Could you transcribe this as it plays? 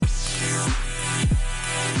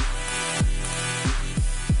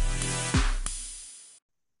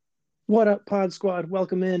What up, Pod Squad?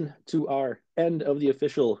 Welcome in to our end of the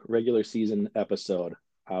official regular season episode.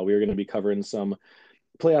 We are going to be covering some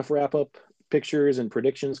playoff wrap up pictures and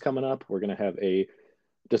predictions coming up. We're going to have a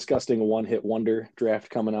disgusting one hit wonder draft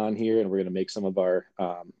coming on here, and we're going to make some of our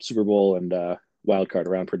Super Bowl and wild card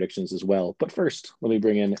round predictions as well. But first, let me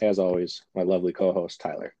bring in, as always, my lovely co host,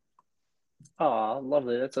 Tyler. Aw,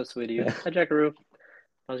 lovely. That's so sweet of you. Hi, Jackaroo.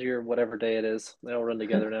 How's your whatever day it is? They all run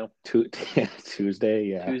together now. Tuesday,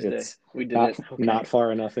 yeah. Tuesday. It's We did not it. Okay. not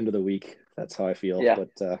far enough into the week. That's how I feel, Yeah.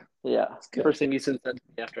 but Yeah. it's good. First thing Easton said to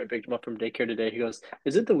me after I picked him up from daycare today, he goes,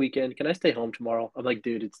 "Is it the weekend? Can I stay home tomorrow?" I'm like,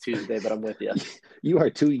 "Dude, it's Tuesday, but I'm with you." You are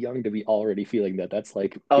too young to be already feeling that. That's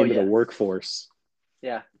like Oh into the yeah. workforce.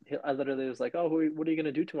 Yeah. I literally was like, "Oh, what are you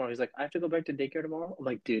gonna do tomorrow?" He's like, "I have to go back to daycare tomorrow." I'm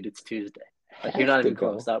like, "Dude, it's Tuesday. Like, you're Have not to even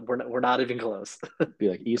close. go. We're not even close." Be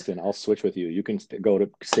like, Easton, I'll switch with you. You can go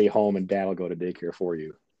to stay home, and Dad will go to daycare for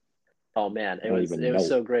you. Oh man, I it don't was even it was know.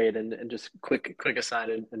 so great, and just quick aside,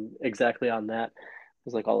 and exactly on that, it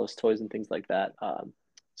was like all those toys and things like that.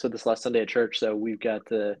 So this last Sunday at church, so we've got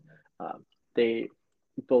they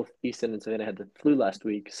both Easton and Savannah had the flu last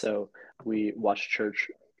week, so we watched church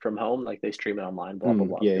from home, like they stream it online, blah blah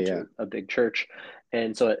blah. We Yeah, go yeah. to a big church,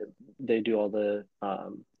 and so they do all the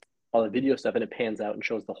video stuff, and it pans out and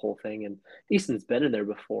shows the whole thing. And Easton's been in there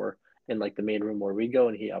before in like the main room where we go,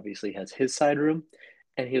 and he obviously has his side room,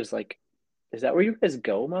 and he was like, "Is that where you guys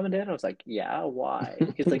go, Mom and Dad?" I was like, "Yeah, why?"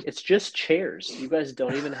 He's like, "It's just chairs. You guys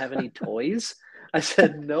don't even have any toys." I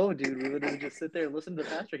said, "No, dude. We literally just sit there and listen to the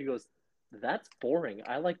pastor." He goes, "That's boring.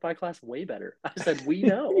 I like my class way better." I said, "We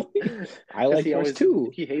know," I because like he yours always too.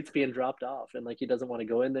 he hates being dropped off, and like he doesn't want to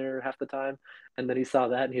go in there half the time. And then he saw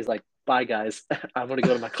that, and he's like, "Bye, guys. I'm gonna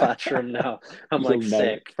go to my classroom now." I'm You'll like, never,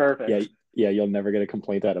 "Sick, yeah, perfect." yeah, you'll never get a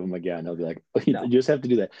complaint out of him again. He'll be like, oh, you No, just have to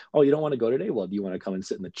do that. Oh, you don't want to go today? Well, do you want to come and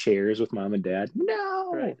sit in the chairs with Mom and Dad?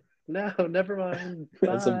 right? No. No, never mind.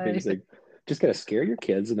 That's Bye. amazing. Just gotta scare your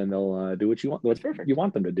kids, and then they'll do what That's you perfect.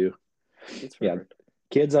 want them to do. That's Yeah, perfect.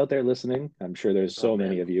 kids out there listening, I'm sure there's Oh so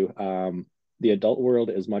many man, of you. The adult world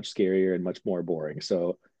is much scarier and much more boring.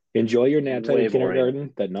 So enjoy your nap time in way boring.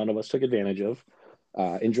 kindergarten that none of us took advantage of.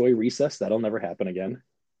 Enjoy recess. That'll never happen again.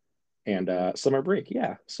 And Mm-hmm. summer break.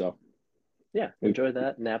 Yeah. So Yeah, we've, enjoy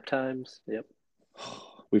that. Nap times. Yep.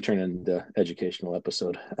 we've turned into educational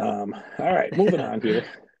episode. All right, moving on here.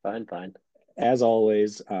 Fine, fine. As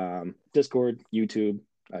always, Discord, YouTube.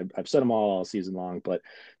 I've said them all season long, but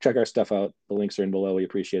check our stuff out. The links are in below. We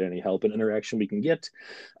appreciate any help and interaction we can get.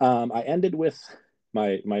 I ended with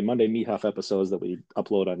my Monday Meetup episodes that we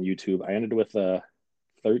upload on YouTube. I ended with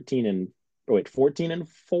 13 and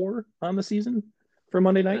 14-4 on the season for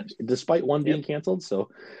Monday night, Nice. despite one being Yep. canceled. So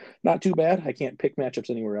not too bad. I can't pick matchups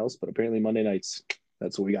anywhere else, but apparently Monday nights,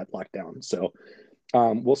 that's what we got locked down. So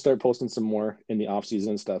we'll start posting some more in the off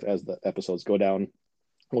season stuff as the episodes go down.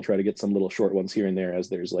 We'll try to get some little short ones here and there as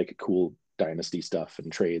there's like cool dynasty stuff and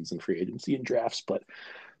trades and free agency and drafts. But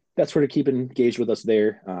that's where to keep engaged with us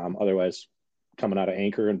there. Otherwise, coming out of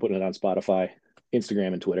Anchor and putting it on Spotify,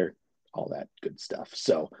 Instagram, and Twitter, all that good stuff.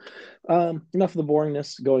 So enough of the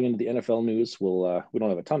boringness. Going into the NFL news, we don't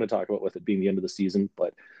have a ton to talk about with it being the end of the season,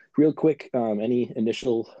 but real quick, any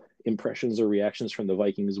initial impressions or reactions from the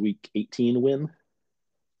Vikings Week 18 win?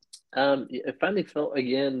 It finally felt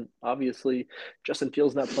again. Obviously, Justin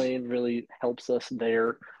Fields not playing really helps us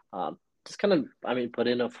there. Just kind of, I mean, put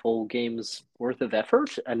in a full game's worth of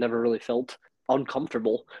effort. I never really felt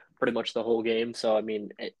uncomfortable pretty much the whole game. So I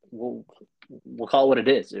mean, we'll call it what it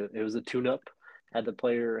is. It was a tune-up. Had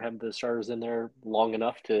the starters in there long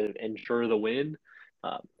enough to ensure the win.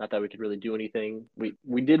 Not that we could really do anything.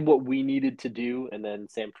 We did what we needed to do, and then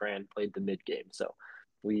Sam Fran played the mid game. So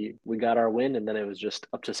we got our win, and then it was just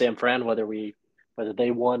up to Sam Fran whether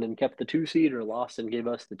they won and kept the 2 seed or lost and gave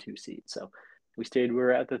us the 2 seed. So we stayed. We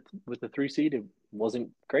were at with the 3 seed. It wasn't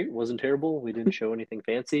great, wasn't terrible. We didn't show anything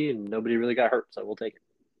fancy, and nobody really got hurt. So we'll take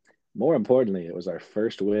More importantly, it was our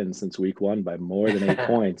first win since week one by more than 8 it.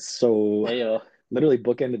 points. So Hey, literally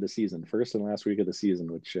bookended the season, first and last week of the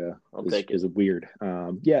season, which I'll is take it. weird.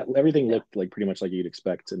 Yeah, everything Yeah, looked like pretty much like you'd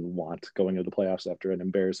expect and want going into the playoffs after an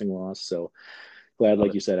embarrassing loss. So glad, love like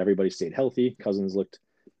it. you said, everybody stayed healthy. Cousins looked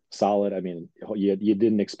solid. I mean, you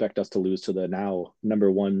didn't expect us to lose to the now number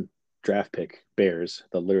one draft pick Bears,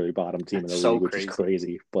 the literally bottom team in That's the so league, which is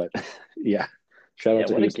crazy. crazy. But yeah, shout Yeah, out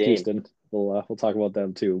to what a game. Houston. We'll talk about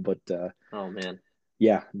them too. But Oh man.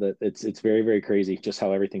 yeah, it's very very crazy just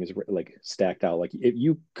how everything is like stacked out. Like if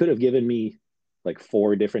you could have given me like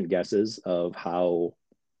four different guesses of how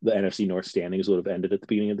the NFC North standings would have ended at the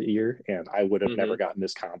beginning of the year, and I would have never Mm-hmm. gotten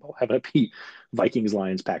this combo. Having it be Vikings,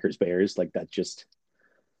 Lions, Packers, Bears, like that just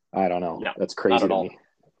I don't know. No, That's not crazy at to all. me.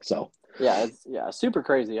 So Yeah, it's super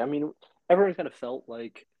crazy. I mean, everyone kind of felt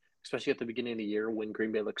like, especially at the beginning of the year when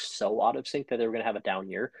Green Bay looked so out of sync that they were going to have a down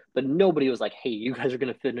year, but nobody was like, "Hey, you guys are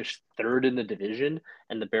going to finish third in the division,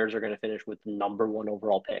 and the Bears are going to finish with the number one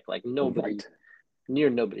overall pick." Like Right.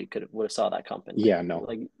 nobody could would have saw that coming. Yeah, no.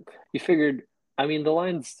 Like you figured. I mean, the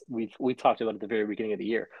Lions we talked about at the very beginning of the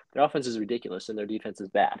year. Their offense is ridiculous and their defense is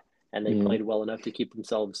bad, and they Mm, played well enough to keep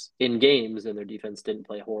themselves in games, and their defense didn't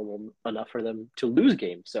play horrible enough for them to lose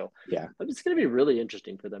games. So yeah. it's going to be really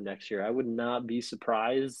interesting for them next year. I would not be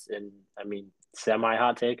surprised, and I mean, semi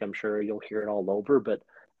hot take. I'm sure you'll hear it all over, but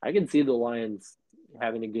I can see the Lions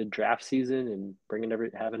having a good draft season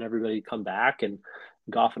and having everybody come back and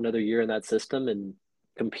Goff another year in that system and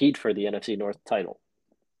compete for the NFC North title.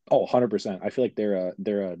 Oh, 100%. I feel like they're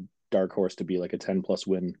a dark horse to be like a 10 plus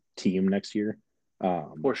win team next year.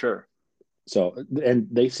 Um, For sure. so and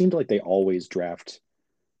they seem to like they always draft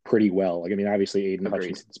pretty well. Like I mean, obviously Aiden Agreed.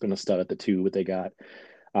 Hutchinson's been a stud at the two, but they got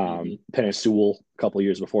Mm-hmm. Penei Sewell a couple of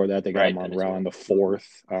years before that. They got him Right, on Venezuela. around the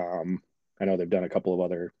fourth. I know they've done a couple of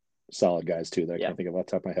other solid guys too that I Yeah. can't think of off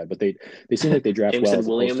the top of my head, but they seem like they draft well Jameson as opposed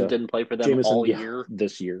Williams to didn't play for them Jameson. all Yeah, year.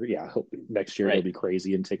 this year, yeah, next year he'll Right. be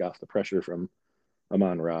crazy and take off the pressure from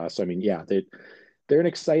Amon Ross. I mean, yeah, they're an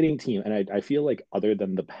exciting team, and I feel like other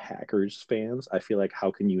than the Packers fans, I feel like how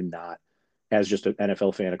can you not, as just an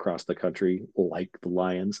NFL fan across the country, like the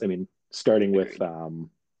Lions? I mean, starting with Agreed.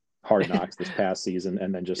 Hard Knocks this past season,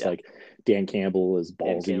 and then just Yeah. like Dan Campbell is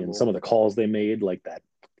Dan ballsy, and some Campbell. of the calls they made, like that,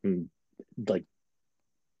 like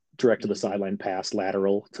direct to the Mm-hmm. sideline pass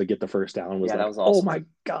lateral to get the first down was Yeah, that like, was oh awesome. my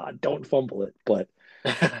god, don't fumble it. But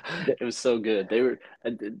It was so good.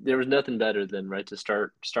 There was nothing better than right to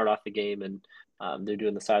start off the game and they're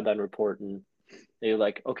doing the sideline report and they're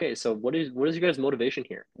like, okay, so what is your guys' motivation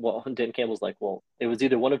here? Well, Dan Campbell's like, well, it was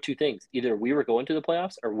either one of two things. Either we were going to the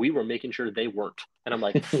playoffs or we were making sure they weren't. And I'm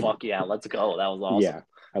like, fuck yeah, let's go. That was awesome. yeah,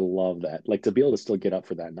 I love that. Like to be able to still get up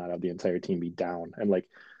for that, and not have the entire team be down, and like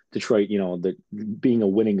Detroit, the being a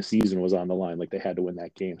winning season was on the line. Like they had to win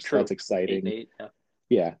that game, so that's True. Eight and exciting. eight. Yeah.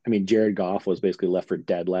 Yeah, I mean Jared Goff was basically left for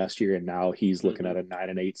dead last year, and now he's looking Mm-hmm. at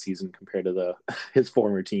a 9-8 season compared to the his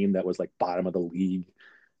former team that was like bottom of the league.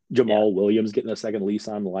 Yeah. Jamal Williams getting a second lease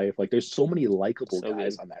on life. Like there's so many likable So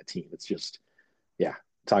guys good. on that team. It's just yeah,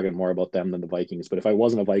 talking more about them than the Vikings. But if I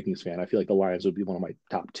wasn't a Vikings fan, I feel like the Lions would be one of my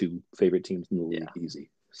top two favorite teams in the Yeah. league, easy.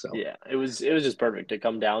 So Yeah, it was just perfect to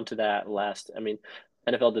come down to that last. I mean,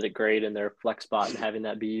 NFL did it great in their flex spot and having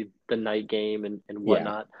that be the night game and yeah,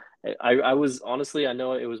 whatnot. I was honestly, I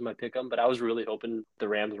know it was my pick 'em, but I was really hoping the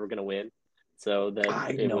Rams were going to win, so that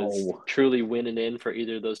I it was know. truly winning in for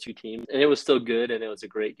either of those two teams. And it was still good, and it was a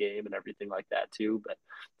great game and everything like that too. But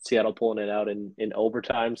Seattle pulling it out in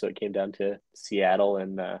overtime, so it came down to Seattle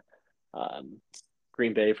and um,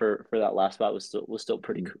 Green Bay for that last spot was still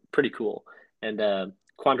pretty cool. And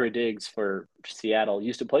Quandre Diggs for Seattle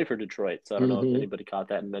used to play for Detroit, so I don't know if Mm-hmm. anybody caught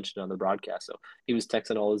that and mentioned it on the broadcast. So he was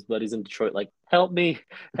texting all his buddies in Detroit like, "Help me,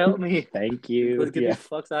 help me, Thank you. let's get Yeah, these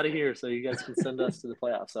fucks out of here, so you guys can send us to the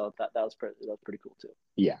playoffs." So that was pretty cool too.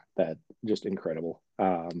 yeah, that just incredible.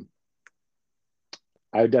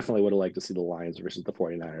 I definitely would have liked to see the Lions versus the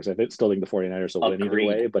 49ers. Still think the 49ers will win either Agreed.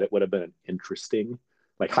 way, but it would have been interesting.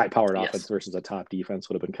 Like high powered offense Yes, versus a top defense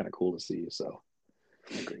would have been kind of cool to see. So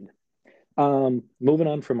agreed. moving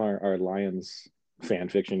on from our Lions fan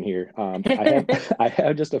fiction here. I have I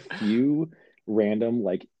have just a few random,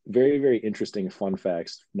 like very, very interesting fun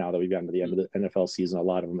facts now that we've gotten to the end of the NFL season. A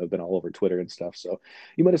lot of them have been all over Twitter and stuff. So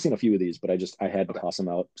you might have seen a few of these, but I had to Okay. toss them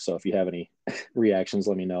out. So if you have any reactions,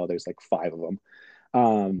 let me know. There's like five of them.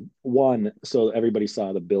 One, so everybody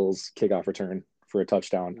saw the Bills kickoff return for a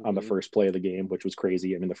touchdown on the Mm-hmm. first play of the game, which was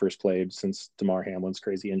crazy. I mean, the first play since Damar Hamlin's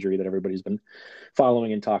crazy injury that everybody's been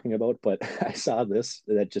following and talking about. But I saw this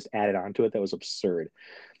that just added on to it that was absurd.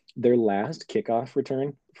 Their last kickoff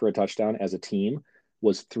return for a touchdown as a team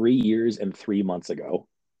was 3 years and 3 months ago.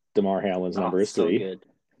 Damar Hamlin's Oh, number is so three. good,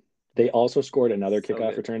 They also scored another so kickoff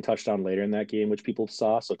good. return touchdown later in that game, which people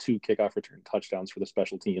saw. So two kickoff return touchdowns for the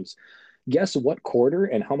special teams. Guess what quarter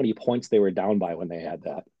and how many points they were down by when they had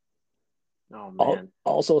that? Oh man,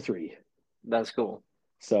 Also three. that's cool.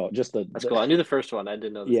 So just That's cool. I knew the first one. I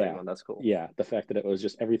didn't know the second yeah, one. That's cool. yeah, the fact that it was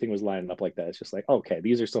just everything was lining up like that. It's just like, okay,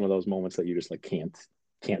 these are some of those moments that you just like can't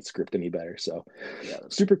script any better. So Yeah,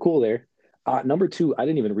 that's super cool there. Number two, I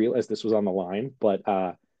didn't even realize this was on the line, but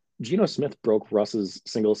Geno Smith broke Russ's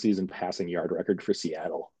single season passing yard record for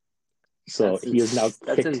Seattle. So he has now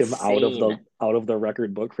that's kicked him out of the insane.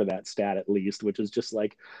 record book for that stat at least, which is just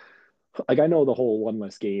like I know the whole one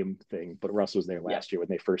less game thing, but Russ was there Yeah, last year when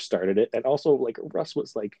they first started it, and also like Russ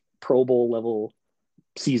was like Pro Bowl level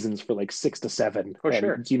seasons for like 6 to 7, For and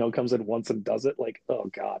sure. Gino comes in once and does it. Like, oh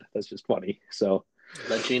god, that's just funny. So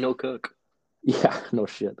Let Gino cook. yeah, no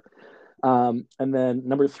shit. And then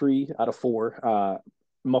number 3 out of 4,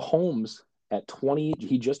 Mahomes at 20,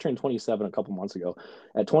 he just turned 27 a couple months ago.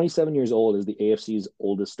 At 27 years old, is the AFC's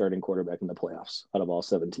oldest starting quarterback in the playoffs out of all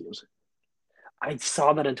 7 teams. I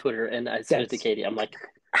saw that on Twitter and I said it to That's Katie. I'm like,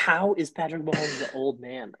 how is Patrick Mahomes the old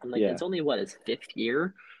man? I'm like, yeah, it's only what, his 5th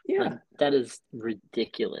year? Like, yeah, that is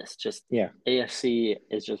ridiculous. Just yeah, AFC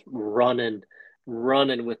is just running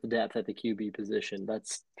with depth at the QB position.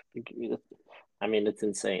 I mean, it's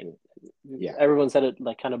insane. yeah. Everyone said it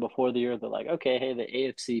like kind of before the year. They're like, okay, hey, the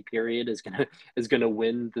AFC period is gonna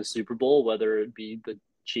win the Super Bowl, whether it be the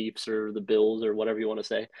Chiefs or the Bills or whatever you want to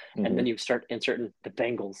say. And Mm-hmm. then you start inserting the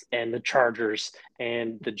Bengals and the Chargers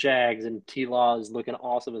and the Jags, and T-Law is looking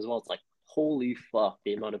awesome as well. It's like, holy fuck,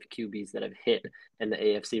 the amount of QBs that have hit in the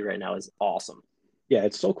AFC right now is awesome. Yeah,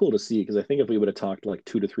 it's so cool to see because I think if we would have talked like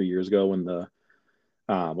 2 to 3 years ago when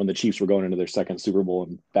the Chiefs were going into their second Super Bowl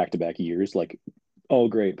in back-to-back years, like, oh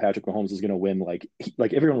great, Patrick Mahomes is going to win. Like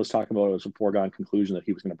everyone was talking about, it was a foregone conclusion that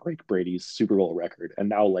he was going to break Brady's Super Bowl record. And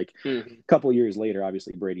now, like Mm-hmm. a couple of years later,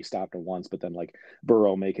 obviously Brady stopped him once, but then like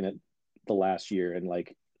Burrow making it the last year, and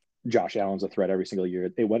like Josh Allen's a threat every single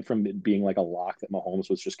year. It went from being like a lock that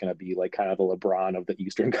Mahomes was just going to be like kind of the LeBron of the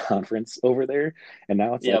Eastern Conference over there, and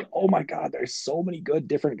now it's like, Yep. oh my God, there's so many good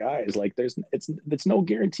different guys. Like it's no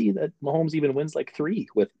guarantee that Mahomes even wins like 3,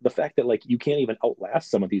 with the fact that like you can't even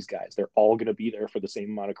outlast some of these guys. They're all going to be there for the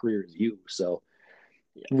same amount of career as you. So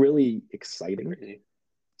Yeah. really exciting. Crazy.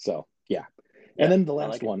 So yeah, and Yeah, then the I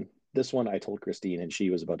last like it. one. This one I told Christine, and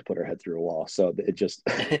she was about to put her head through a wall. So it just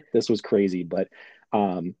this was crazy. But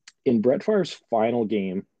um, in Brett Favre's final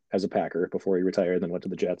game as a Packer before he retired, then went to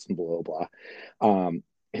the Jets and blah blah blah.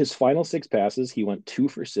 His final 6 passes, he went 2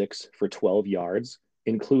 for 6 for 12 yards,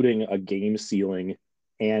 including a game-sealing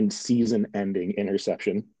and season-ending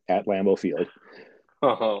interception at Lambeau Field.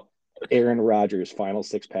 Oh, Aaron Rodgers' final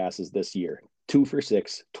 6 passes this year: 2 for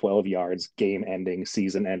 6, 12 yards, game-ending,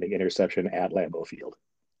 season-ending interception at Lambeau Field.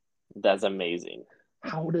 that's amazing.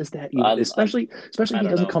 How does that even, I especially if I he don't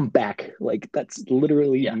doesn't know. come back? Like that's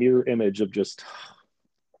literally Yeah, mirror image of just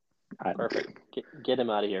I, perfect. Get him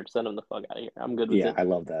out of here. Send him the fuck out of here. I'm good with yeah, it. I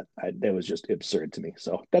love that. That was just absurd to me.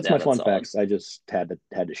 So that's Yeah, my that's fun solid. facts. I just had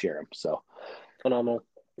to share them. So Phenomenal.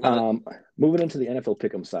 Love it. um, moving into the NFL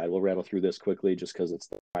pick'em side, we'll rattle through this quickly just because it's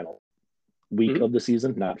the final week Mm-hmm. of the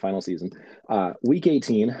season, not final season. Week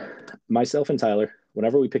 18, myself and Tyler,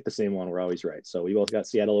 whenever we pick the same one, we're always right. So we both got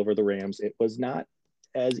Seattle over the Rams. It was not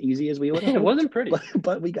as easy as we would have It hoped, wasn't pretty.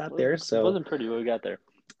 but we got there. It So wasn't pretty, but we got there.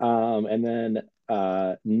 and then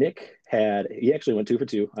Nick he actually went 2 for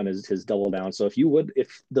 2 on his double down. So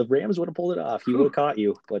if the Rams would have pulled it off, he would have Whew. caught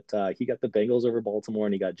you. But he got the Bengals over Baltimore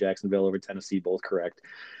and he got Jacksonville over Tennessee, both correct.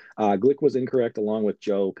 Glick was incorrect along with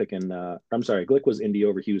Joe picking. I'm sorry, Glick was Indy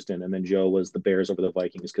over Houston, and then Joe was the Bears over the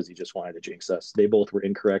Vikings because he just wanted to jinx us. They both were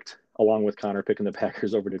incorrect, along with Connor picking the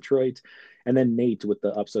Packers over Detroit, and then Nate with the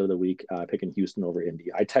upset of the week picking Houston over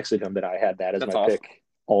Indy. I texted him that I had that as That's my awesome. pick,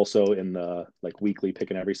 also in the like weekly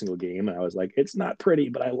picking every single game, and I was like, it's not pretty,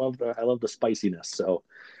 but I love the spiciness. So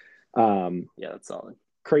Yeah, that's solid.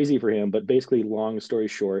 crazy for him. But basically, long story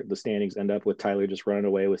short, the standings end up with Tyler just running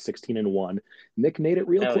away with 16-1. Nick made it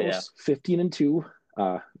real Hell yeah. close, 15-2.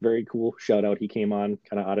 Very cool. Shout out. He came on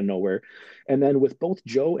kind of out of nowhere. And then with both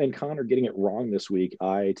Joe and Connor getting it wrong this week,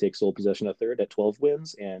 I take sole possession at third at 12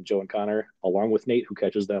 wins. And Joe and Connor, along with Nate, who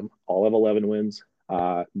catches them, all have 11 wins.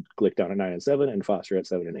 Glick down at 9-7 and Foster at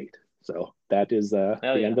 7-8. So that is Hell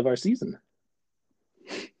the yeah. end of our season.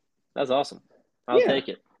 That's awesome. I'll Yeah. take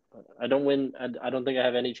it. I don't win. I don't think I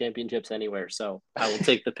have any championships anywhere, so I will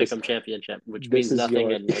take the this Pick'em championship, which this means is nothing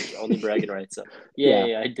your and it's only bragging rights. So yeah.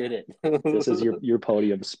 yay, I did it. This is your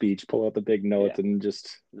podium speech. Pull out the big Yeah, notes and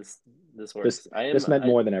just this this this works. I am. this meant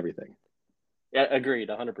more than everything. Yeah, agreed,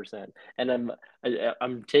 100%. And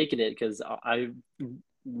I'm taking it because I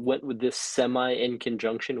went with this semi in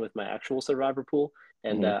conjunction with my actual survivor pool,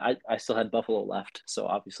 and Mm-hmm. I still had Buffalo left, so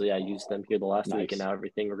obviously I used them here the last week, and Nice. now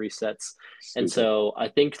everything resets. And Stupid. so I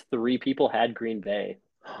think 3 people had Green Bay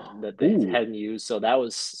that they Ooh, hadn't used, so that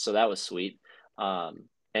was sweet. And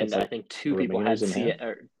that's I like think the 2 people had remainers in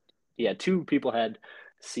half. yeah, 2 people had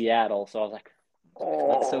Seattle, so I was like,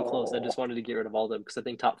 that's so close. I Oh, just wanted to get rid of all of them because I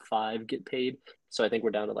think top 5 get paid. So I think we're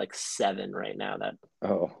down to like 7 right now that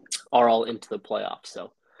oh, are all into the playoffs.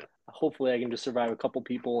 So hopefully I can just survive a couple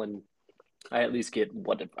people and I at least get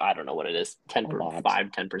what I don't know what it is, 10 a per lot.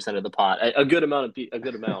 5-10% of the pot, a good amount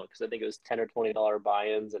because I think it was $10 or $20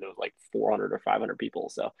 buy-ins and it was like 400 or 500 people.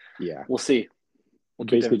 So Yeah. we'll see. We'll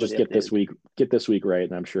keep basically everybody just updated. get this week right,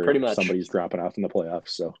 and I'm sure Pretty much, somebody's dropping off in the playoffs.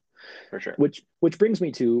 So, for sure. which brings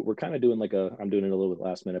me to, we're kind of doing I'm doing it a little bit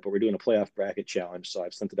last minute, but we're doing a playoff bracket challenge. So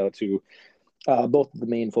I've sent it out to both the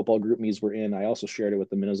main football group me's we're in. I also shared it with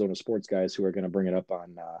the Minnesota sports guys who are going to bring it up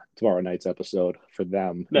on tomorrow night's episode for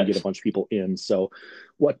them and get a Nice. bunch of people in. So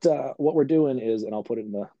what we're doing is, and I'll put it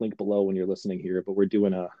in the link below when you're listening here, but we're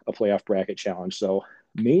doing a playoff bracket challenge. So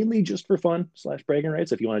mainly just for fun / bragging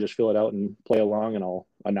rights. If you want to just fill it out and play along, and I'll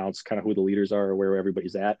announce kind of who the leaders are or where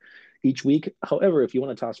everybody's at each week. However, if you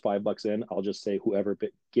want to toss $5 in, I'll just say whoever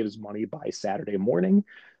gives money by Saturday morning,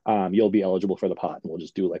 you'll be eligible for the pot. And we'll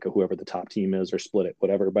just do like whoever the top team is, or split it,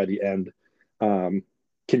 whatever by the end,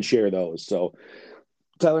 can share those. So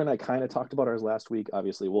Tyler and I kind of talked about ours last week.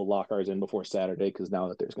 Obviously, we'll lock ours in before Saturday, because now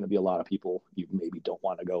that there's going to be a lot of people, you maybe don't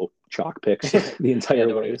want to go chalk picks the entire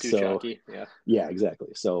don't way. go too So chalky. yeah, exactly.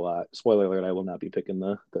 So spoiler alert, I will not be picking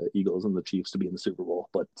the Eagles and the Chiefs to be in the Super Bowl.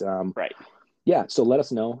 But Right. yeah, so let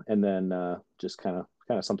us know, and then just kind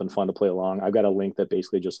of something fun to play along. I've got a link that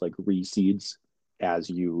basically just like reseeds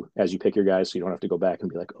as you pick your guys, so you don't have to go back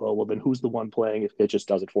and be like, oh well, then who's the one playing? It just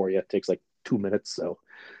does it for you. It takes like 2 minutes. So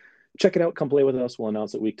check it out. Come play with us. We'll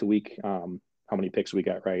announce it week to week, how many picks we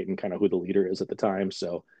got right and kind of who the leader is at the time.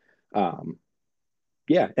 So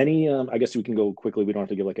yeah, I guess we can go quickly. We don't have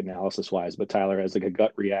to give like analysis wise, but Tyler, has like a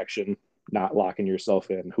gut reaction, not locking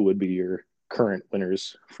yourself in, who would be your current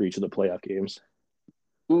winners for each of the playoff games?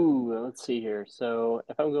 Ooh, let's see here. So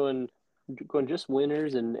if I'm going just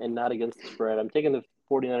winners and not against the spread, I'm taking the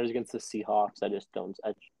 49ers against the Seahawks. I just don't.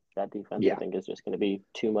 That defense, I Yeah, think, is just going to be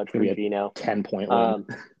too much for maybe a Gino. 10-point win.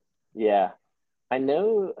 Yeah, I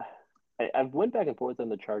know. I've went back and forth on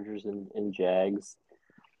the Chargers and Jags.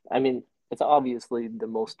 I mean, it's obviously the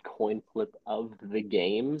most coin flip of the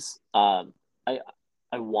games. I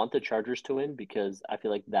I want the Chargers to win because I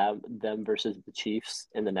feel like them versus the Chiefs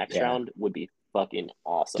in the next Yeah, round would be fucking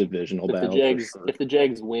awesome. divisional If the battle for Jags sure. if the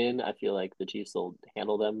Jags win, I feel like the Chiefs will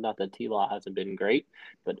handle them. Not that T-Law hasn't been great,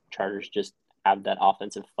 but Chargers just have that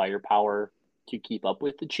offensive firepower to keep up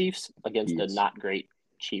with the Chiefs against a Yes. not great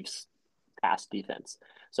Chiefs pass defense.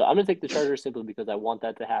 So I'm gonna take the Chargers simply because I want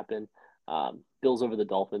that to happen. Bills over the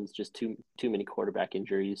Dolphins, just too many quarterback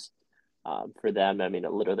injuries for them. I mean,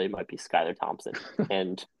 it literally might be Skylar Thompson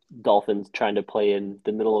and Dolphins trying to play in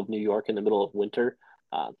the middle of New York in the middle of winter.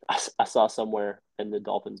 I saw somewhere in the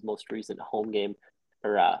Dolphins' most recent home game,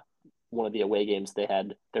 or one of the away games, they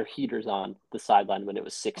had their heaters on the sideline when it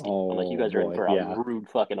was 60. I'm like, you Oh guys are in boy, for a yeah. rude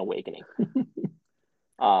fucking awakening.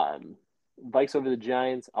 Vikes over the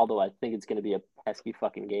Giants, although I think it's going to be a pesky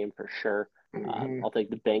fucking game for sure. Mm-hmm. I'll take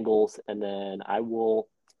the Bengals, and then I will.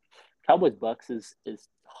 Cowboys Bucks is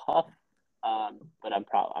tough, but I'm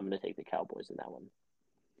going to take the Cowboys in that one.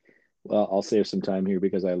 Well, I'll save some time here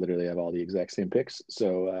because I literally have all the exact same picks.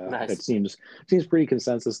 So it Nice. seems pretty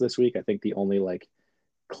consensus this week. I think the only like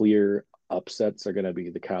clear upsets are going to be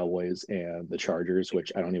the Cowboys and the Chargers,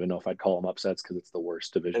 which I don't even know if I'd call them upsets because it's the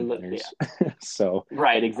worst division And yeah, winners. So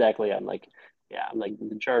right, exactly. I'm like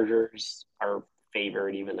the Chargers are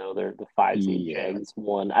favored, even though they're the 5 seed. yeah, Jags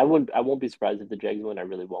won. I won't be surprised if the Jags win. I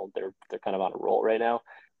really won't. They're kind of on a roll right now.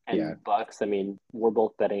 yeah, And Bucks, I mean, we're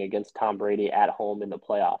both betting against Tom Brady at home in the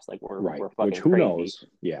playoffs. Like right. we're Which fucking who crazy knows?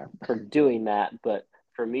 Yeah, for doing that. But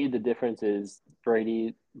for me, the difference is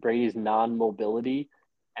Brady's non-mobility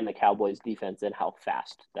and the Cowboys' defense and how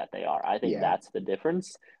fast that they are. I think yeah. that's the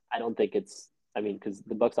difference. I don't think it's. I mean, because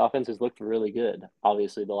the Bucks' offense has looked really good.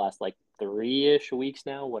 Obviously, the last like 3-ish weeks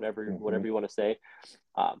now, Mm-hmm. whatever you want to say.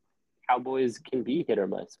 Um, Cowboys can be hit or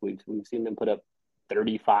miss. We've seen them put up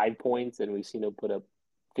 35 points, and we've seen them put up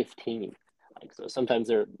 15. Like so, sometimes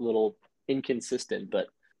they're a little inconsistent, but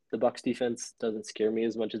the Bucks defense doesn't scare me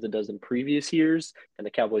as much as it does in previous years, and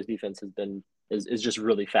the Cowboys defense is just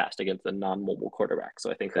really fast against a non-mobile quarterback. So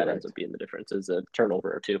I think that ends Correct. up being the difference is a turnover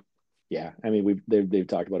or two. Yeah, I mean they've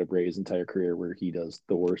talked about a Brady's entire career where he does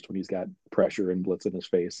the worst when he's got pressure and blitz in his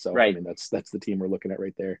face. So I Right. mean that's the team we're looking at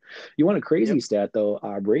right there. You want a crazy Yep. stat though?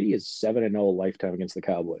 Brady is 7-0 lifetime against the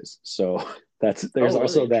Cowboys. So there's Oh, really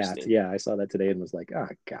also that. interesting. Yeah, I saw that today and was like, oh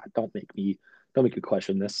God, don't make me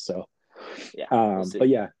question this. So, Yeah, we'll but see.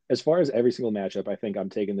 yeah, as far as every single matchup, I think I'm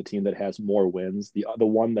taking the team that has more wins. The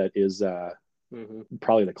one that is Mm-hmm.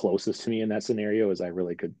 probably the closest to me in that scenario is I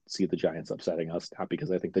really could see the Giants upsetting us, not because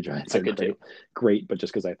I think the Giants I are could too. great, but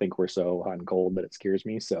just because I think we're so hot and cold that it scares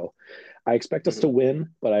me. So I expect us Mm-hmm. to win,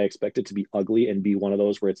 but I expect it to be ugly and be one of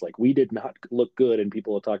those where it's like we did not look good, and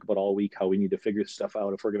people will talk about all week how we need to figure stuff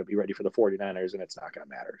out if we're going to be ready for the 49ers, and it's not going to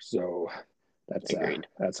matter. So Agreed.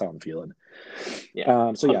 that's how I'm feeling.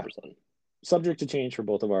 Yeah, So yeah, 100%. subject to change for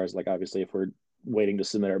both of ours. Like obviously, if we're waiting to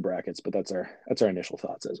submit our brackets, but that's our initial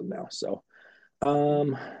thoughts as of now. So,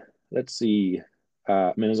 um, let's see.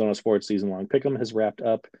 Minnesota sports season long pick'em has wrapped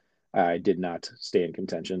up. I did not stay in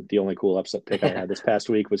contention. The only cool upset pick I had this past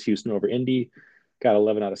week was Houston over Indy. Got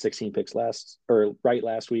 11 out of 16 picks last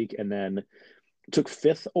week, and then took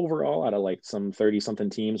fifth overall out of like some 30 something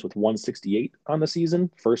teams with 168 on the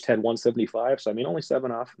season. First had 175, so I mean only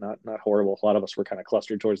 7 off, not horrible. A lot of us were kind of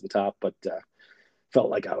clustered towards the top, but felt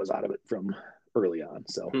like I was out of it from early on.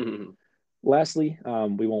 So lastly,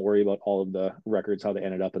 we won't worry about all of the records, how they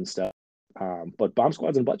ended up and stuff. But bomb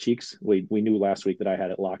squads and butt cheeks, we knew last week that I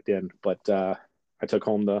had it locked in, but I took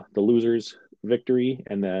home the losers victory,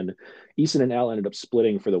 and then Easton and Al ended up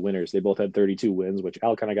splitting for the winners. They both had 32 wins, which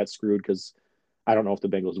Al kind of got screwed because I don't know if the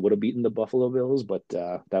Bengals would have beaten the Buffalo Bills, but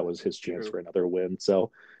that was his chance for another win.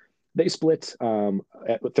 So they split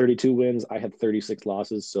at 32 wins. I had 36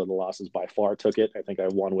 losses, so the losses by far took it. I think I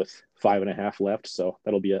won with 5.5 left, so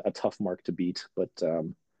that'll be a tough mark to beat. But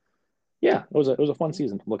yeah, it was a fun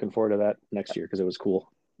season. Looking forward to that next year because it was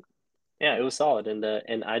cool. Yeah, it was solid,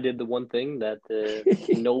 and I did the one thing that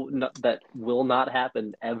that will not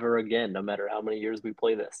happen ever again, no matter how many years we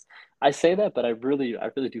play this. I say that, but I really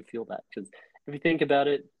do feel that because if you think about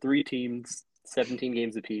it, 3 teams, 17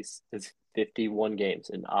 games apiece is 51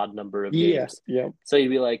 games, an odd number of games. Yeah. So you'd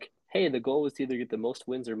be like, hey, the goal was to either get the most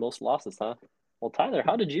wins or most losses, huh? Well, Tyler,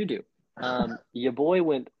 how did you do? Your boy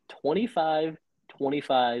went 25,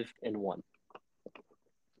 25, and 1.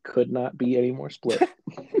 Could not be any more split.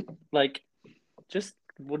 Like,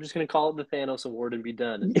 we're just gonna call it the Thanos Award and be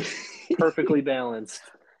done. And perfectly balanced,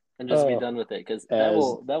 and just be done with it because that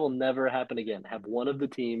will never happen again. Have one of the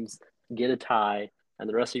teams get a tie, and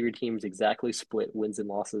the rest of your teams exactly split wins and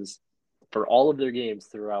losses for all of their games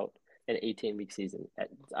throughout an 18-week season.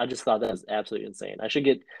 I just thought that was absolutely insane. I should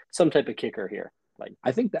get some type of kicker here, like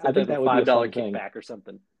I think that would be a $5 thing. kickback or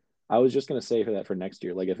something. I was just gonna say for that for next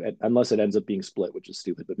year, like unless it ends up being split, which is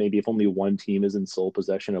stupid, but maybe if only one team is in sole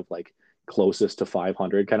possession of like closest to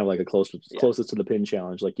 500, kind of like closest to the pin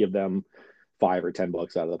challenge, like give them $5 or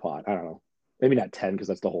 $10 out of the pot. I don't know, maybe not 10 because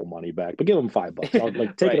that's the whole money back, but give them $5. I'll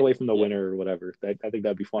like take it away from the winner or whatever. I think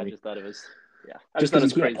that'd be funny. I just thought it was just thought it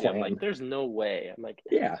was crazy. I'm like, there's no way. I'm like,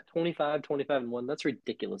 25, 25 and 1. That's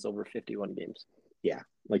ridiculous over 51 games. Yeah,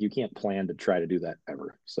 like you can't plan to try to do that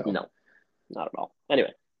ever. So no, not at all.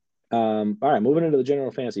 Anyway. All right, moving into the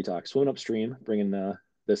general fantasy talk. Swimming upstream, bringing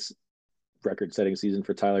this record-setting season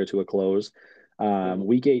for Tyler to a close.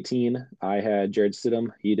 Week 18, I had Jared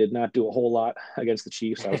Stidham. He did not do a whole lot against the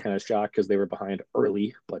Chiefs. I was kind of shocked because they were behind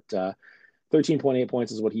early, but 13.8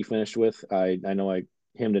 points is what he finished with. I know I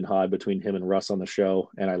hemmed and hawed between him and Russ on the show,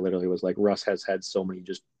 and I literally was like, Russ has had so many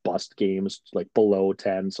just bust games, like below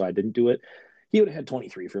 10, so I didn't do it. He would have had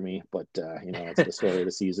 23 for me, but that's the story of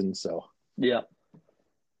the season. So yeah.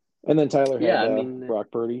 And then Tyler had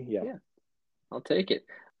Brock Purdy. Yeah, I'll take it.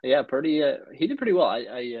 Yeah, Purdy. He did pretty well.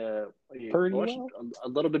 I watched a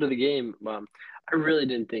little bit of the game. I really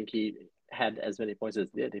didn't think he had as many points as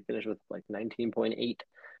he did. He finished with like 19.8.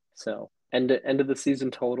 So end of the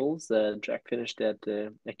season totals. Jack finished at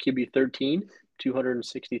QB 13,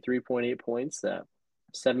 263.8 points.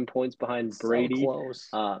 7 points behind Brady. So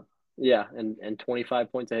close. Yeah, and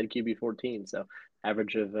 25 points ahead QB 14. So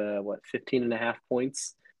average of 15 and a half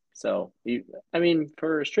points. So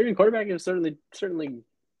for a streaming quarterback, it certainly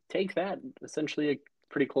take that. Essentially,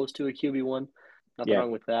 pretty close to a QB1. Nothing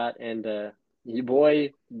wrong with that. And your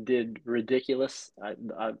boy did ridiculous. I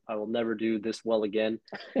will never do this well again.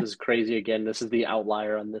 This is crazy again. This is the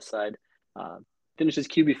outlier on this side. Finishes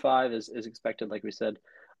QB5 as expected, like we said.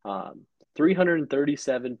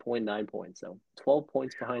 337.9 points. So 12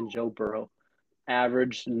 points behind Joe Burrow.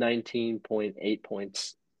 Averaged 19.8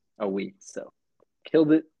 points a week. So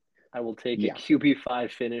killed it. I will take a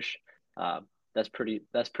QB5 finish. That's pretty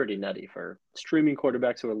nutty for streaming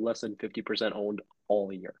quarterbacks who are less than 50% owned all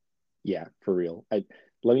year. Yeah, for real. Let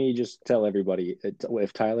me just tell everybody,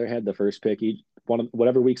 if Tyler had the first pick,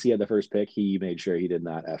 whatever weeks he had the first pick, he made sure he did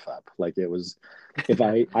not F up. Like it was, if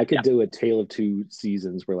I could do a tale of two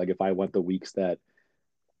seasons where like if I went the weeks that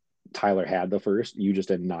Tyler had the first, you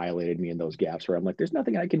just annihilated me in those gaps where I'm like, there's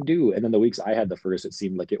nothing I can do. And then the weeks I had the first, it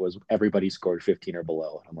seemed like it was everybody scored 15 or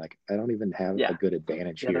below. I'm like, I don't even have a good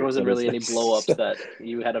advantage here. There wasn't really any blow-ups that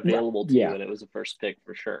you had available to you, and it was a first pick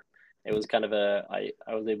for sure. It was kind of I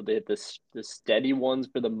was able to hit the steady ones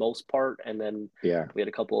for the most part, and then we had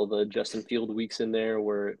a couple of the Justin Field weeks in there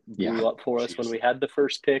where it blew up for us when we had the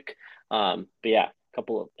first pick. But yeah,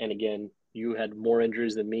 and again, you had more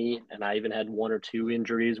injuries than me, and I even had 1 or 2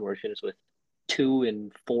 injuries where I finished with 2 and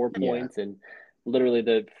 4 points. And literally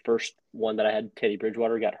the first one that I had, Teddy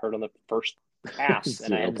Bridgewater, got hurt on the first ass,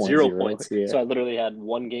 and I zero had point 0 zero. points. Yeah. So I literally had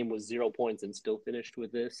one game with 0 points and still finished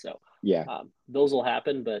with this. So Yeah. those will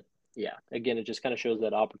happen, but yeah, again, it just kind of shows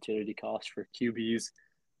that opportunity cost for QBs.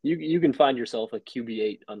 You can find yourself a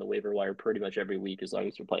QB8 on the waiver wire pretty much every week as long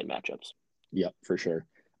as you're playing matchups. Yep, for sure.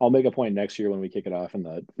 I'll make a point next year when we kick it off in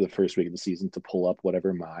the first week of the season to pull up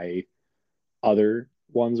whatever my other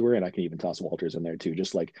ones were, and I can even toss Walters in there too.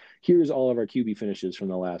 Just like here's all of our QB finishes from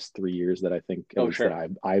the last 3 years that I think at Oh, least that sure.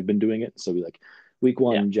 I've been doing it. So we like week Yeah.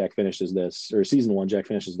 one, Jack finishes this, or season one, Jack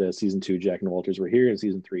finishes this. Season two, Jack and Walters were here, and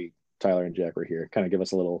season three, Tyler and Jack were here. Kind of give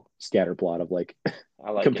us a little scatter plot of like I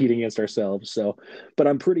like it. competing against ourselves. So, but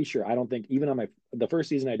I'm pretty sure I don't think even on the first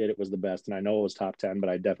season I did it was the best, and I know it was top 10, but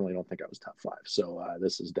I definitely don't think I was top 5. So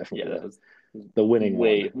this is Yeah, definitely that was the winning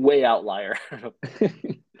one. way outlier.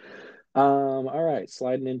 All right,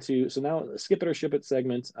 sliding into so now skip it or ship it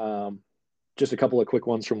segment. Just a couple of quick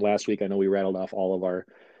ones from last week. I know we rattled off all of our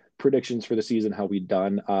predictions for the season, how we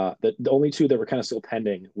done. The only two that were kind of still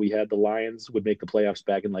pending, we had the Lions would make the playoffs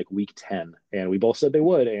back in like week 10, and we both said they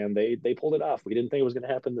would, and they pulled it off. We didn't think it was going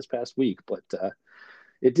to happen this past week, but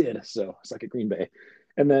it did. So suck at Green Bay.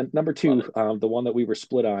 And then number two, the one that we were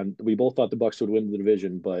split on, we both thought the Bucks would win the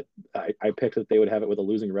division, but I picked that they would have it with a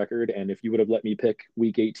losing record. And if you would have let me pick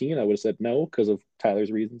Week 18, I would have said no because of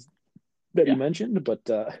Tyler's reasons that he mentioned. But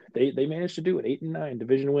they managed to do it, 8-9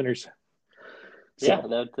 division winners. Yeah,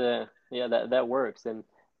 So that works. And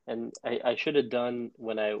I should have done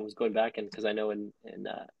when I was going back, and because I know in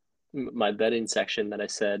my betting section that I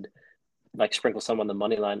said like sprinkle some on the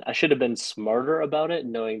money line. I should have been smarter about it,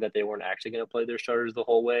 knowing that they weren't actually going to play their starters the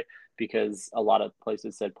whole way, because a lot of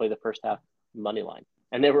places said play the first half money line,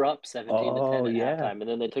 and they were up 17-10 at yeah, halftime, and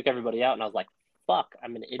then they took everybody out, and I was like, "Fuck,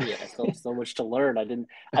 I'm an idiot. I still have so much to learn. I didn't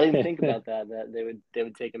think about that they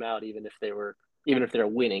would take them out even if they're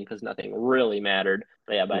winning, because nothing really mattered.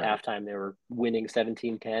 But yeah, by right. halftime they were winning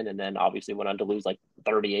 17-10, and then obviously went on to lose like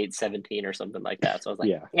 38-17 or something like that. So I was like,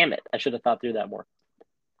 Yeah, damn it, I should have thought through that more.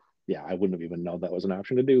 yeah. I wouldn't have even known that was an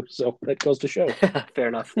option to do. So that goes to show. Fair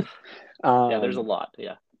enough. Yeah, there's a Um, lot.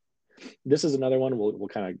 Yeah. this is another one. We'll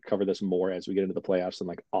kind of cover this more as we get into the playoffs and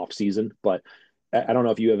like off season. But I don't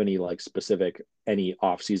know if you have any like specific any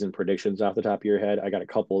off season predictions off the top of your head. I got a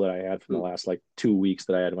couple that I had from the Ooh, last like 2 weeks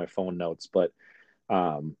that I had in my phone notes, but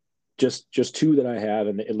um, just two that I have,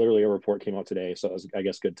 and it literally a report came out today, so it was, I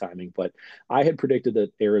guess, good timing. But I had predicted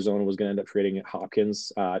that Arizona was going to end up trading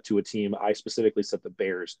Hopkins to a team. I specifically said the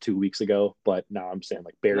Bears 2 weeks ago, but now I'm saying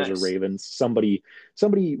like Bears or nice. Ravens, somebody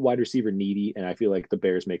wide receiver needy, and I feel like the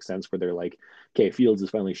Bears make sense where they're like, okay, Fields is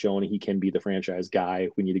finally showing he can be the franchise guy.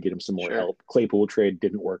 We need to get him some more Sure. help. Claypool trade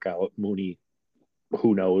didn't work out. Mooney,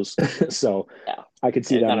 who knows? So Yeah. I could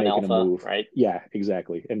see And them not an making a alpha, move. right? Yeah,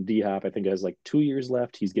 exactly. And D Hop, I think, has like 2 years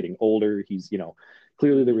left. He's getting older. He's,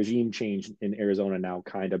 clearly the Mm-hmm. regime change in Arizona now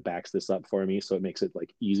kind of backs this up for me. So it makes it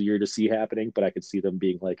like easier to see happening. But I could see them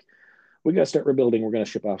being like, we got to start rebuilding. We're going to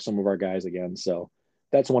ship off some of our guys again. So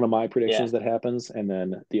that's one of my Yeah. predictions that happens. And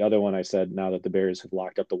then the other one I said, now that the Bears have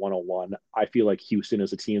locked up the 101, I feel like Houston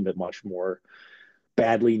is a team that much more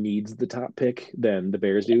badly needs the top pick than the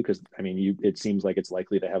Bears Yeah. do. Because I mean, it seems like it's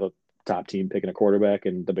likely to have a top team picking a quarterback,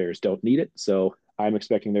 and the Bears don't need it. So I'm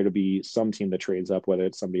expecting there to be some team that trades up, whether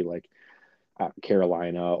it's somebody like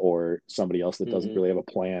Carolina or somebody else that doesn't Mm-hmm. really have a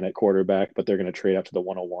plan at quarterback, but they're going to trade up to the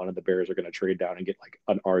 101, and the Bears are going to trade down and get like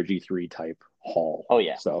an RG3 type haul. Oh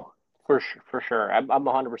yeah. So For sure. I'm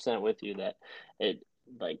 100% with you that it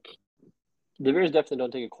like the Bears definitely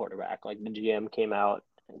don't take a quarterback. Like the GM came out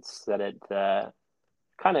and said it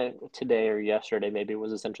kind of today or yesterday, maybe, it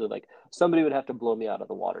was essentially like somebody would have to blow me out of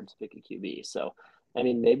the water to pick a QB. So I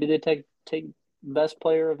mean, maybe they take best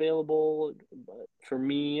player available, but for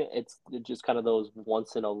me, it's just kind of those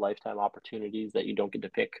once in a lifetime opportunities that you don't get to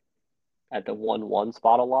pick at the 1-1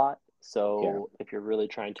 spot a lot. yeah, So if you're really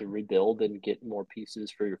trying to rebuild and get more pieces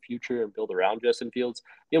for your future and build around Justin Fields,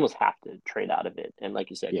 you almost have to trade out of it. And like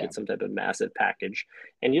you said, yeah, get some type of massive package.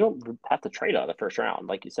 And you don't have to trade out of the first round.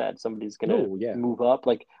 Like you said, somebody's gonna no, yeah, move up,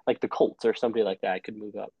 like the Colts or somebody like that could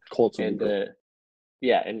move up Colts would be and great.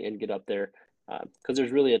 yeah, and get up there. Because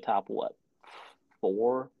there's really a top what,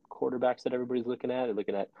 four quarterbacks that everybody's looking at. They're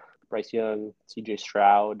looking at Bryce Young, C.J.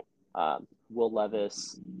 Stroud, Will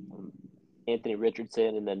Levis, Anthony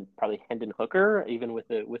Richardson, and then probably Hendon Hooker, even with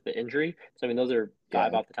the injury. So I mean, those are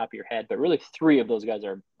five Yeah, off the top of your head, but really three of those guys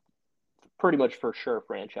are pretty much for sure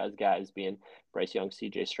franchise guys, being Bryce Young,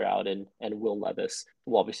 C.J. Stroud, and Will Levis.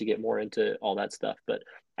 We'll obviously get more into all that stuff, but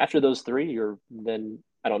after those three, you're then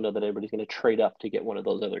I don't know that anybody's going to trade up to get one of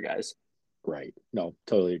those other guys. right. No,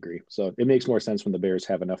 totally agree. So it makes more sense when the Bears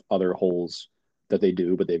have enough other holes that they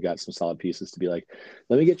do, but they've got some solid pieces to be like,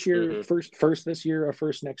 let me get your Mm-hmm. first this year, a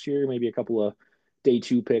first next year, maybe a couple of day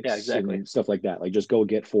 2 Yeah, picks exactly. and stuff like that. Like just go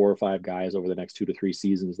get 4 or 5 guys over the next 2 to 3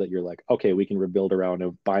 seasons that you're like, okay, we can rebuild around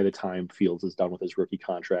him by the time Fields is done with his rookie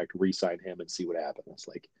contract, re-sign him and see what happens.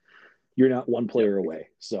 Like you're not one Yep. player away.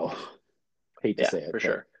 So hate to Yeah, say it, for but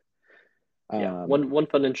sure. Yeah. One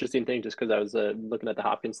fun interesting thing, just because I was looking at the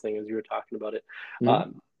Hopkins thing as you were talking about it,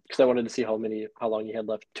 mm-hmm. because I wanted to see how long he had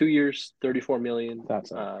left. 2 years, 34 million Thought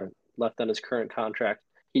so. Okay. left on his current contract.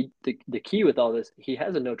 The key with all this, he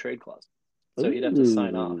has a no trade clause, so he'd have to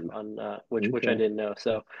sign off Ooh, on which I okay. didn't know.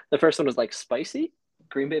 So the first one was like spicy.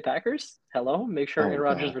 Green Bay Packers, hello, make sure Oh Aaron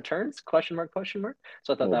Rodgers God. returns? Question mark? Question mark?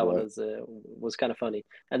 So I thought Oh that one boy. was kind of funny.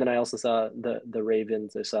 And then I also saw the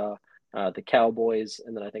Ravens. I saw the Cowboys,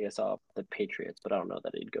 and then I think I saw the Patriots, but I don't know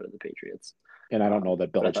that he'd go to the Patriots. And I don't know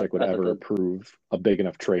that But Belichick would I thought ever that approve a big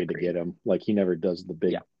enough trade to agreed. get him. Like he never does the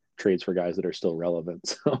big Yeah, trades for guys that are still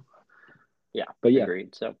relevant. So, yeah, but yeah,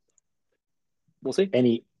 agreed. So we'll see.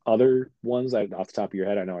 any other ones off the top of your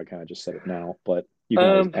head? I know I kind of just said it now, but you can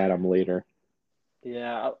always Um, add them later.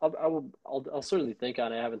 yeah, I'll certainly think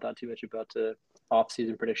on it. I haven't thought too much about the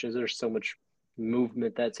off-season predictions. There's so much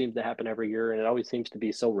movement that seems to happen every year, and it always seems to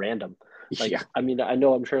be so random. Like, Yeah, I mean, I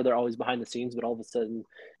know I'm sure they're always behind the scenes, but all of a sudden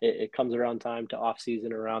it comes around time to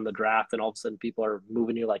off-season around the draft, and all of a sudden people are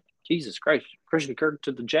moving you like, Jesus Christ, Christian Kirk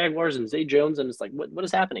to the Jaguars and Zay Jones, and it's like, what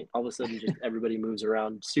is happening? All of a sudden, just everybody moves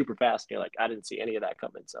around super fast. And you're like, I didn't see any of that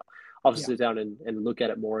coming. So I'll just yeah, sit down and look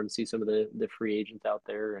at it more and see some of the free agents out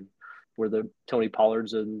there and where the Tony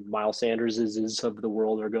Pollards and Miles Sanders is of the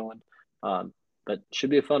world are going. But should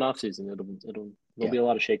be a fun offseason. There'll yeah. be a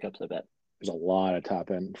lot of shakeups, I bet. There's a lot of top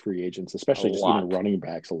end free agents, A especially just even lot. running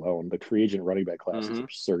backs alone. The free agent running back class is Mm-hmm.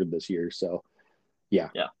 absurd this year. So yeah,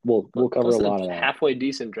 Yeah. we'll cover a Plus a lot of that. halfway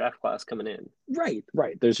decent draft class coming in. Right,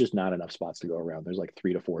 right. There's just not enough spots to go around. There's like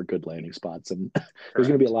 3 to 4 good landing spots, and there's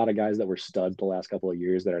going to be a Correct. lot of guys that were studs the last couple of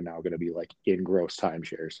years that are now going to be like in gross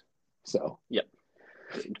timeshares. So, Yep.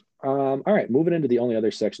 Agreed. all right, moving into the only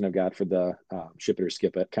other section I've got for the ship it or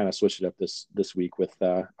skip it. Kind of switched it up this week with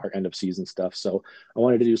our end of season stuff. So I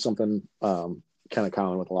wanted to do something kind of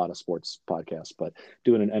common with a lot of sports podcasts, but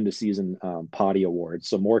doing an end of season potty award.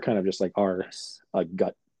 So more kind of just like our Nice.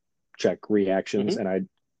 gut check reactions, Mm-hmm. and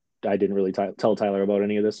I didn't really tell Tyler about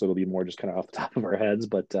any of this, so it'll be more just kind of off the top of our heads.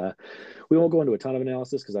 But we won't go into a ton of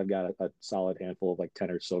analysis because I've got a solid handful of like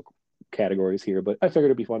 10 or so categories here. But I figured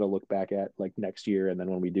it'd be fun to look back at like next year, and then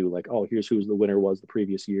when we do like, oh, here's who's the winner was the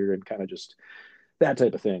previous year, and kind of just that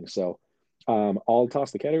type of thing. So I'll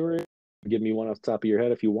toss the category. Give me one off the top of your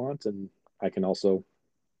head if you want, and I can also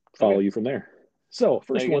follow Okay. you from there. So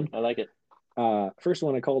Very good. I like it. first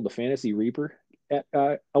one I called the Fantasy Reaper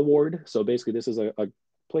award. So basically, this is a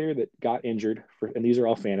player that got injured and these are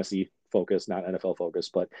all fantasy focused, not NFL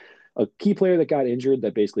focused, but a key player that got injured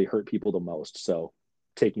that basically hurt people the most. So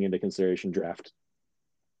taking into consideration draft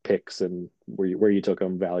picks and where you took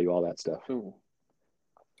them, value, all that stuff. Ooh.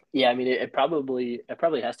 Yeah, I mean, it probably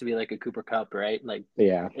has to be like a Cooper Cup, right? Like,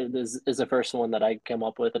 Yeah. it is the first one that I came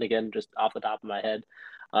up with, and again, just off the top of my head,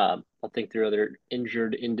 I'll think through other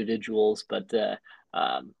injured individuals, but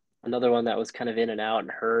another one that was kind of in and out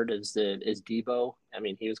and hurt is Debo. I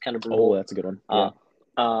mean, he was kind of Oh, brutal. that's a good one. Yeah.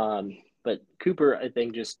 Uh, but Cooper, I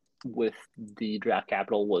think, just with the draft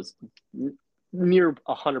capital was near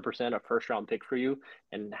 100% a first round pick for you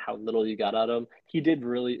and how little you got out of him.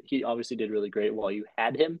 He obviously did really great while you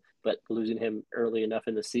had him, but losing him early enough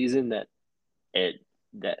in the season that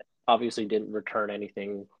obviously didn't return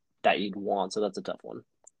anything that you'd want. So that's a tough one.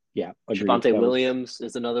 Yeah. Agreed. Javonte That was, Williams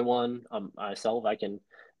is another one. Myself, I can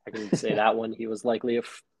say that one. He was likely a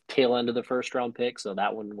tail end of the first round pick, so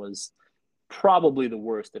that one was probably the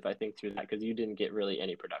worst if I think through that because you didn't get really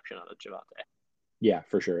any production out of Javonte. yeah,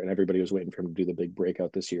 for sure. And everybody was waiting for him to do the big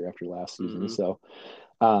breakout this year after last season. Mm-hmm. So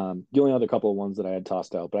the only other couple of ones that I had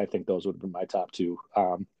tossed out, but I think those would have been my top two.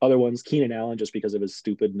 Other ones, Keenan Allen, just because of his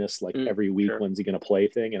stupidness, like every week, Sure. when's he going to play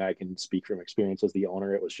thing? And I can speak from experience as the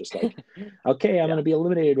owner. It was just like, okay, I'm going Yeah. to be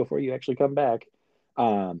eliminated before you actually come back.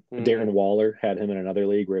 Mm-hmm. Darren Waller had him in another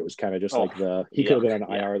league where it was kind of just Oh, like he could have yuck. been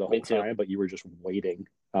on Yeah, IR the me whole too. time, but you were just waiting,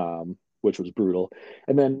 which was brutal.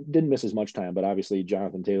 And then didn't miss as much time, but obviously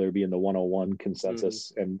Jonathan Taylor being the 101 Mm-hmm.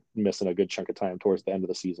 consensus and missing a good chunk of time towards the end of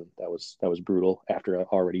the season. That was brutal after a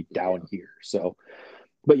already down Yeah. year. So,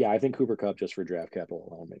 but yeah, I think Cooper Cup just for draft capital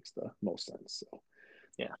alone makes the most sense. So,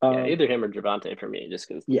 Yeah. Yeah. Either him or Javante for me, just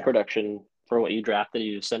because yeah, production for what you drafted,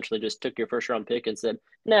 you essentially just took your first round pick and said,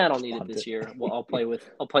 "Nah, I don't need it punt this it. year. Well, I'll play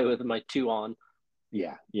with my two on."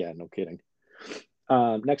 Yeah, yeah, no kidding.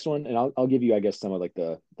 Next one, and I'll give you, I guess, some of like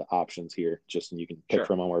the options here, just and you can pick Sure.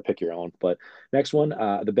 from them or pick your own. But next one,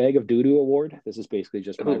 the Bag of Doo Doo Award. This is basically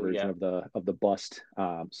just my Oh version yeah, of the bust.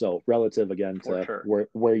 So relative again for to sure.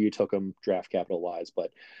 where you took them draft capital wise.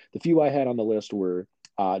 But the few I had on the list were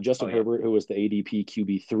Oh Justin yeah. Herbert, who was the ADP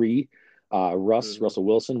QB3. Russell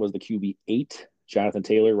Wilson was the QB8. Jonathan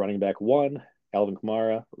Taylor, running back 1. Alvin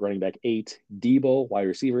Kamara, running back 8. Debo, wide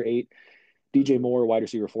receiver 8. DJ Moore, wide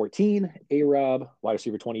receiver 14, A-Rob, wide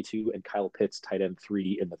receiver 22, and Kyle Pitts, tight end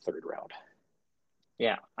 3 in the third round.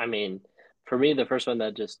 Yeah, I mean, for me, the first one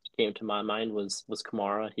that just came to my mind was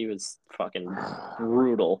Kamara. He was fucking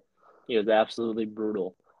brutal. He was absolutely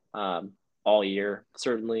brutal all year.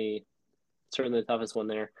 Certainly the toughest one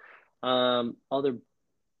there. Other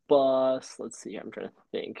bust. Let's see. I'm trying to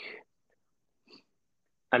think.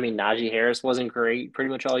 I mean, Najee Harris wasn't great pretty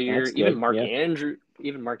much all year. That's good. Yeah,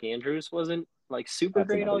 Even Mark Andrews wasn't like super that's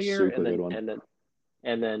great another all year. super good one.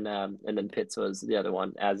 And then Pitts was the other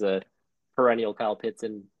one. As a perennial Kyle Pitts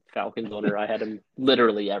and Falcons owner, I had him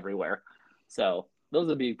literally everywhere. So those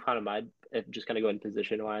would be kind of my just kind of going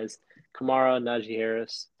position wise. Kamara, Najee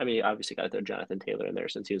Harris. I mean, obviously got to throw Jonathan Taylor in there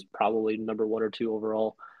since he was probably number 1 or 2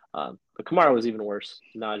 overall. But Kamara was even worse.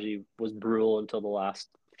 Najee was brutal until the last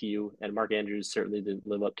few, and Mark Andrews certainly didn't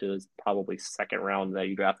live up to his probably second round that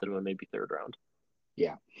you drafted him in, maybe third round.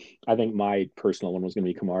 Yeah, I think my personal one was going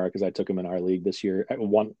to be Kamara because I took him in our league this year.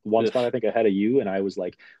 One spot I think ahead of you, and I was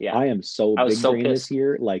like, Yeah, I am so I was big so brain this pissed.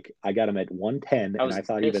 year. Like I got him at 110, I and I was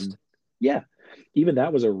thought pissed yeah, even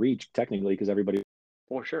that was a reach technically because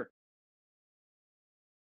for sure.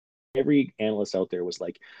 every analyst out there was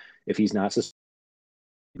like, if he's not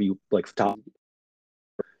be like top,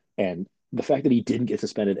 and the fact that he didn't get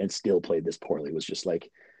suspended and still played this poorly was just like,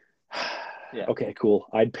 Yeah. okay, cool.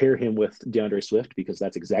 I'd pair him with DeAndre Swift because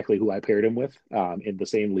that's exactly who I paired him with in the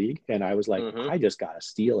same league. And I was like, Mm-hmm. I just got a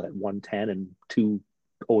steal at 110 and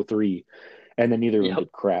 203. And then neither of them Yep.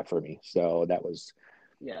 did crap for me. So that was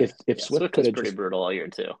Yeah. if Yeah. Swift Swift could was have pretty just brutal all year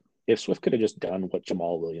too. if Swift could have just done what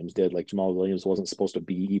Jamal Williams did, like Jamal Williams wasn't supposed to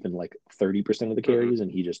be even like 30% of the Mm-hmm. carries and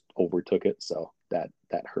he just overtook it. So that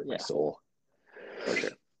hurt my Yeah, soul. for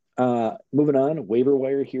sure. Moving on, waiver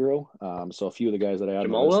wire hero. So a few of the guys that I had on the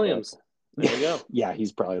Jamal list that Williams. There you go. yeah,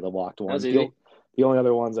 he's probably the locked That was one. easy. The only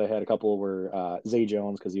other ones I had a couple were Zay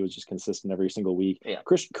Jones because he was just consistent every single week. Yeah.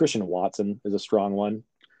 Christian Watson is a strong one.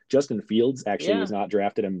 Justin Fields actually Yeah. was not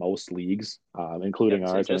drafted in most leagues, including Yep.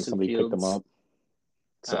 So ours. I think Justin somebody picked him Fields, up.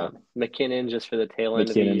 So McKinnon just for the tail end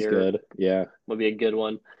of the McKinnon's year good. Yeah. would be a good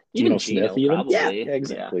one. Geno Even Smith, Gino, even. Yeah, probably. Yeah.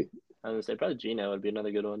 exactly. I was gonna say probably Gino would be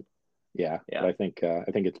another good one. Yeah, Yeah. but I think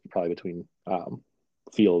it's probably between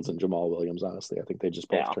Fields and Jamal Williams. Honestly, I think they just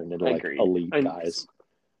both Yeah. turned into like Agreed. elite guys.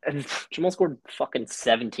 And Jamal scored fucking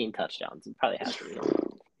 17 touchdowns. It probably has to be.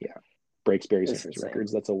 Yeah, breaks Barry It's Sanders insane.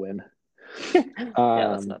 records. That's a win. Yeah,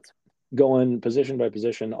 that's nuts. Going position by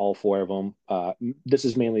position, all 4 of them. This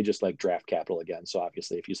is mainly just like draft capital again. So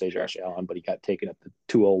obviously, if you say Sure. Josh Allen, but he got taken at the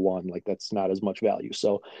 201, like that's not as much value.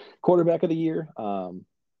 So quarterback of the year,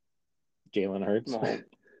 Jalen Hurts.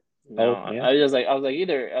 No, yeah. I was like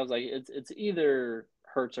it's either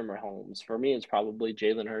Hurts or Mahomes. For me, it's probably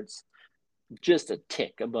Jalen Hurts, just a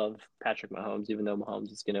tick above Patrick Mahomes, even though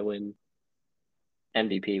Mahomes is going to win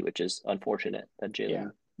MVP, which is unfortunate that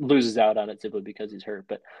Jalen loses out on it simply because he's hurt.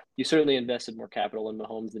 But you certainly invested more capital in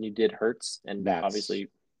Mahomes than you did Hurts, and obviously,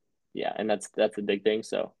 yeah, and that's a big thing.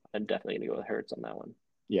 So I'm definitely going to go with Hurts on that one.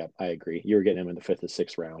 Yeah, I agree. You were getting him in the 5th or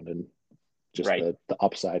 6th round, and just the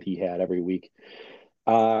upside he had every week.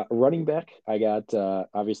 Running back, I got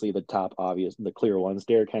obviously the top obvious, the clear ones: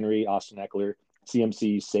 Derrick Henry, Austin Eckler,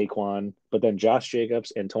 CMC, Saquon, but then Josh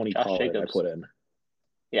Jacobs and Tony Pollard I put in.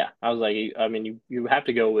 Yeah, I was like, I mean, you have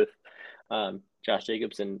to go with Josh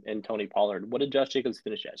Jacobs and Tony Pollard. What did Josh Jacobs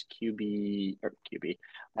finish as? RB?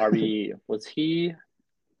 Was he?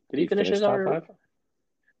 Did he finish as top 5?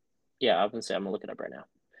 Yeah, I was gonna say I'm gonna look it up right now.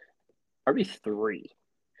 RB3.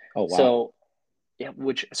 Oh wow. So yeah,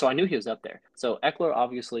 so I knew he was up there. So Eckler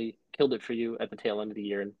obviously killed it for you at the tail end of the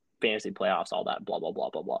year in fantasy playoffs, all that, blah blah blah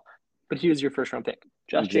blah blah. But he was your first round pick.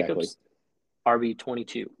 Josh Jacobs,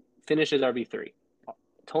 RB22, finishes RB3.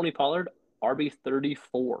 Tony Pollard,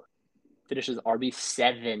 RB34, finishes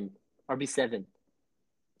RB7. RB7.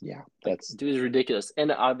 Yeah, dude is ridiculous.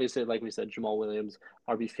 And obviously, like we said, Jamal Williams,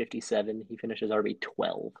 RB57, he finishes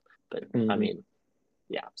RB12. But I mean,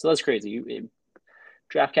 yeah, so that's crazy.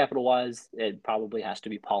 Draft capital wise, it probably has to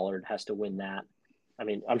be Pollard, has to win that. I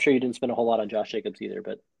mean, I'm sure you didn't spend a whole lot on Josh Jacobs either,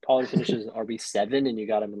 but Pollard finishes RB7 and you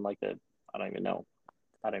got him in like I don't even know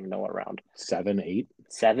what round. 7, 8.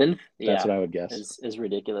 7th? That's what I would guess. Is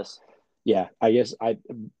ridiculous. Yeah, I guess I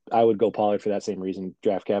would go Pollard for that same reason,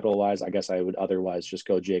 draft capital wise. I guess I would otherwise just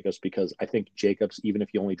go Jacobs because I think Jacobs, even if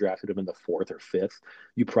you only drafted him in the fourth or fifth,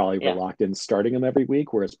 you probably were Yeah, locked in starting him every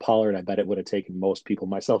week. Whereas Pollard, I bet it would have taken most people,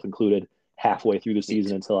 myself included, halfway through the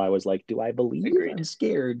season until I was like, do I believe? agreed. I'm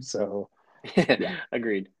scared. So yeah.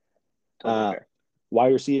 Agreed. Totally Uh fair.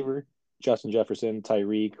 Wide receiver, Justin Jefferson,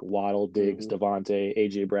 Tyreek, Waddle, Diggs, Hmm. Devontae,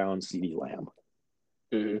 AJ Brown, CD Lamb.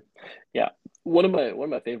 Hmm. Yeah, one of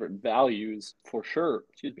my favorite values for sure.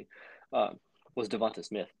 Excuse me, uh, was Devonta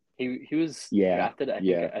Smith. He was Yeah, drafted. I think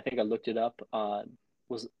yeah, I looked it up.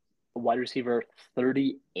 Was a wide receiver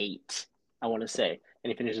 38. I want to say,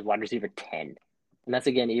 and he finishes wide receiver 10. And that's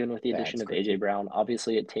again even with the addition that's of AJ crazy. Brown.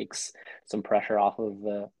 Obviously, it takes some pressure off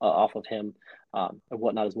of him and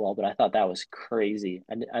whatnot as well. But I thought that was crazy.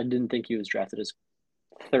 I didn't think he was drafted as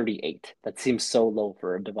 38. That seems so low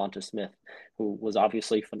for Devonta Smith, who was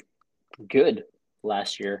obviously good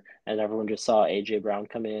last year, and everyone just saw AJ Brown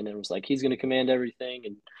come in and was like, he's going to command everything,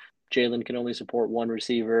 and Jalen can only support one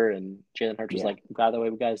receiver, and Jalen Hurts was Yeah. like, by the way,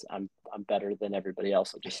 guys, I'm better than everybody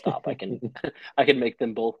else. So just stop. I can I can make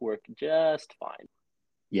them both work just fine.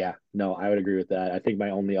 Yeah, no, I would agree with that. I think my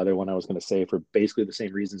only other one I was going to say for basically the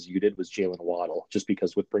same reasons you did was Jalen Waddle, just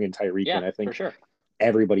because with bringing Tyreek in, Yeah, I for think sure.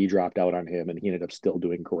 everybody dropped out on him and he ended up still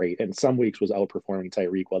doing great. And some weeks was outperforming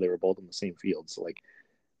Tyreek while they were both in the same field. So like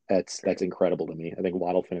that's Right. incredible to me. I think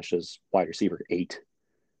Waddle finished as wide receiver 8,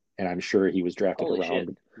 and I'm sure he was drafted Holy shit.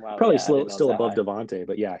 around Wow. probably Yeah, I slow, didn't know it was still that above high. Devontae,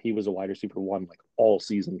 but yeah, he was a wide receiver 1 like all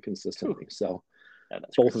season Whew. consistently. So Yeah,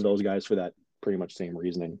 that's both of crazy. those guys for that pretty much same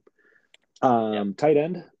reasoning. Yep. Tight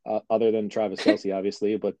end, other than Travis Kelsey,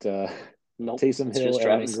 obviously, but Nope. Taysom Hill,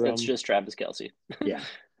 Evan It's Ingram. just Travis Kelsey. Yeah,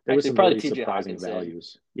 there was Actually, some probably really TJ surprising Hawkinson.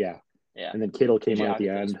 values. Yeah, Yeah. and then Kittle came TJ on at the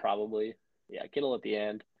Hawkinson is end. probably, yeah, Kittle at the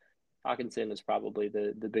end. Hawkinson is probably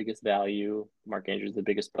the biggest value. Mark Andrews the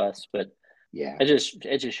biggest bust, but Yeah, it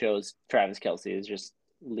just shows Travis Kelsey is just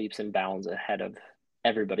leaps and bounds ahead of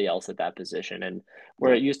everybody else at that position. And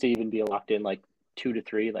where yep, it used to even be locked in like 2 to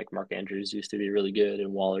 3, like Mark Andrews used to be really good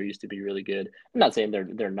and Waller used to be really good. I'm not saying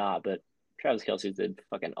they're not, but Travis Kelsey's the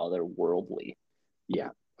fucking otherworldly. yeah,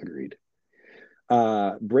 agreed.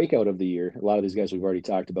 Breakout of the year. A lot of these guys we've already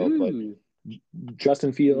talked about, but Ooh.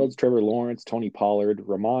 Justin Fields, Trevor Lawrence, Tony Pollard,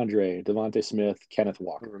 Ramondre, Devontae Smith, Kenneth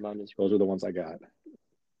Walker. Those are the ones I got.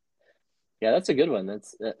 Yeah, that's a good one.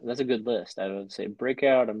 That's a good list. I would say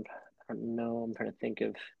breakout. I don't know. I'm trying to think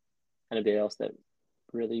of anybody else that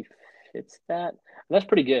really fits that. That's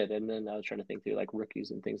pretty good. And then I was trying to think through like rookies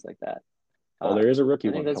and things like that. Oh, there is a rookie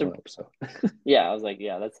I think one that's a coming up. So yeah. I was like,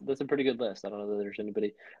 yeah, that's a pretty good list. I don't know that there's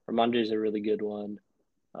anybody. Ramondre's a really good one.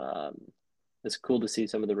 Um, it's cool to see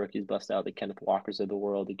some of the rookies bust out, the Kenneth Walkers of the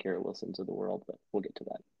world, the Garrett Wilsons of the world. But we'll get to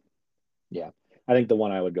that. yeah, I think the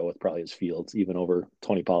one I would go with probably is Fields, even over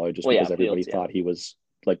Tony Pollard, just Well, yeah, because everybody Fields. Yeah, thought he was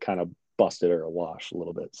like kind of busted or a wash a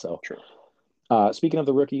little bit. So true. speaking of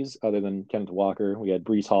the rookies, other than Kenneth Walker, we had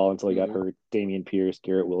Brees Hall until he got Hmm. hurt, Damian Pierce,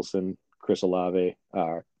 Garrett Wilson, Chris Olave,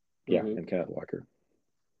 yeah, Hmm. and Kenneth Walker.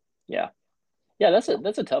 Yeah, yeah. That's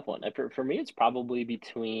a tough one. For me, it's probably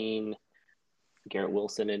between Garrett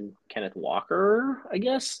Wilson and Kenneth Walker, I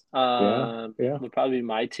guess, Yeah, yeah, would probably be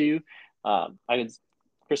my two. I could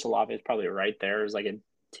Chris Olave is probably right there as like a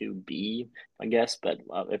 2B, I guess. But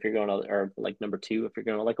if you're going to, or like number two, if you're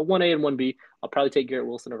going to like a 1A and 1B, I'll probably take Garrett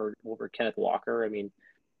Wilson over Kenneth Walker. I mean,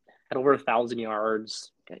 had over 1,000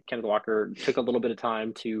 yards. Kenneth Walker took a little bit of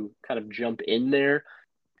time to kind of jump in there,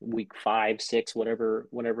 week 5, 6, whatever,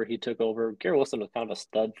 whenever he took over. Garrett Wilson was kind of a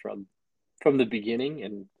stud from the beginning,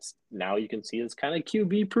 and now you can see it's kind of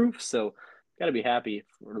QB proof. So, got to be happy if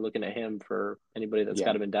we're looking at him for anybody that's yeah,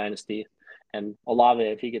 got him in Dynasty. And Olave,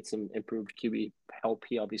 if he gets some improved QB help,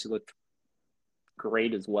 he obviously looked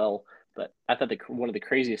great as well. But I thought one of the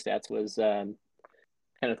craziest stats was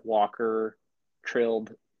Kenneth Walker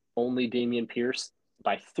trailed only Damian Pierce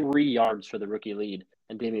by 3 yards for the rookie lead.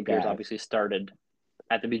 And Damian Pierce yeah, obviously started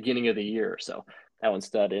at the beginning of the year. So that one's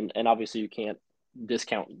stud. And obviously you can't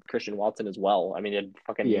discount Christian Watson as well. I mean, he had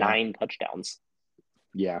fucking yeah. 9 touchdowns.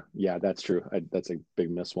 Yeah, that's true. That's a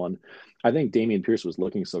big miss one. I think Damian Pierce was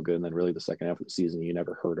looking so good, and then really the second half of the season, you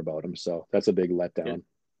never heard about him. So that's a big letdown.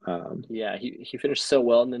 Yeah, he finished so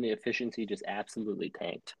well, and then the efficiency just absolutely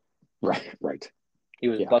tanked. Right, right. He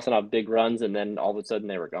was Yeah, busting off big runs, and then all of a sudden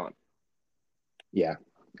they were gone. yeah.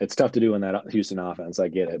 It's tough to do in that Houston offense. I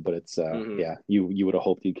get it, but it's Mm-hmm. yeah. You would have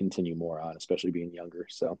hoped he'd continue more on, especially being younger.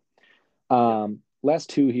 So Yep. last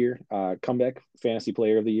two here, comeback fantasy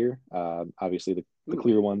player of the year. Obviously the Ooh,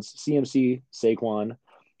 clear ones, CMC, Saquon.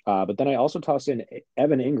 But then I also tossed in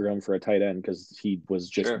Evan Ingram for a tight end because he was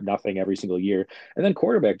just sure. nothing every single year. And then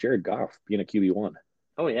quarterback Jared Goff being a QB1.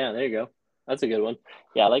 Oh yeah, there you go. That's a good one.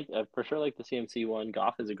 Yeah, I like for sure like the CMC one.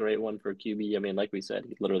 Goff is a great one for QB. I mean, like we said,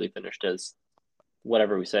 he literally finished as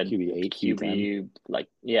whatever we said, QB8, QB10. QB like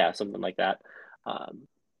yeah, something like that. Um,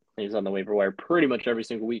 he's on the waiver wire pretty much every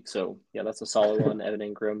single week. So yeah, that's a solid one. Evan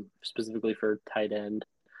Ingram specifically for tight end.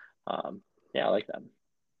 Um, yeah, I like that.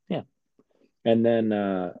 Yeah. And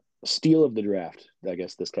then steal of the draft. I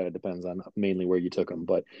guess this kind of depends on mainly where you took him.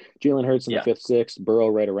 But Jalen Hurts in the Yeah, fifth, sixth, Burrow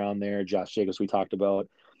right around there, Josh Jacobs we talked about,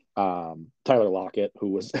 Tyler Lockett, who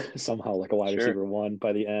was somehow like a wide sure. receiver one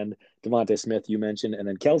by the end, Devontae Smith you mentioned, and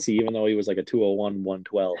then Kelsey, even though he was like a 201,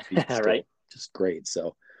 112, he's Right. still just great.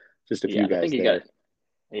 So just a Yeah, few and I think guys you got there. it.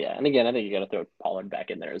 Yeah, and again, I think you got to throw Pollard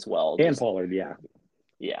back in there as well. And Just Pollard, yeah.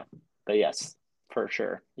 yeah, but yes, for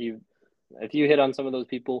sure. You if you hit on some of those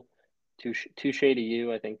people, touche to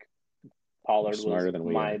you. I think Much Pollard was smarter than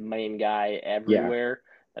we my are. main guy Yeah, everywhere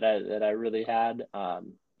that I really had.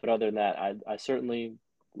 But other than that, I certainly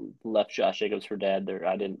left Josh Jacobs for dead. There,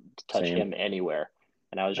 I didn't touch same. him anywhere,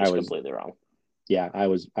 and I was I just was completely wrong. yeah, I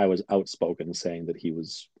was outspoken saying that he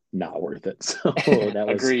was not worth it. So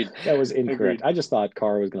Agreed. that was incorrect. Agreed. I just thought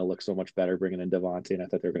Carr was going to look so much better bringing in Devontae, and I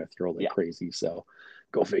thought they were going to throw like Yeah. crazy. So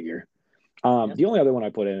go figure. Yeah. The only other one I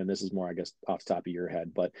put in, and this is more, I guess, off the top of your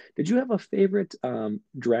head, but did you have a favorite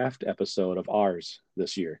draft episode of ours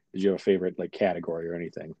this year? Did you have a favorite like category or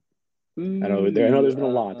anything? I know Ooh. there's been a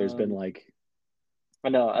lot. There's been like I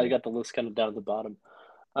know. I like got the list kind of down at the bottom.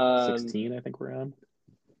 Um, 16, I think we're on.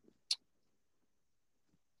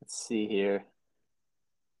 let's see here.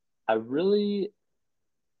 I really,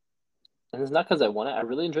 and it's not because I won it. I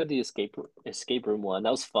really enjoyed the escape room one.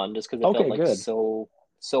 That was fun, just because it felt Okay, like good. so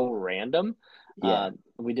random. Yeah,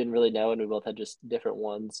 We didn't really know, and we both had just different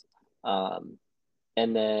ones. Um,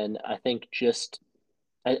 and then I think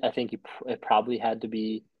I think it probably had to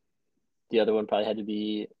be the other one. Probably had to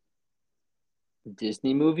be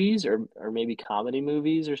Disney movies or maybe comedy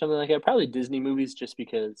movies or something like that. Probably Disney movies, just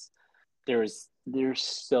because there's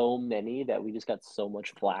so many that we just got so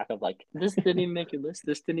much flack of like this didn't even make your list,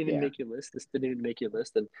 this didn't even yeah. make your list, this didn't even make your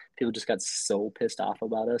list, and people just got so pissed off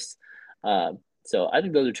about us. So I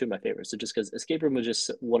think those are two of my favorites. So just because Escape Room was just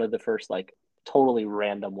one of the first like totally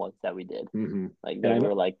random ones that we did, Hmm. like And that I we know,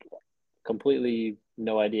 were like completely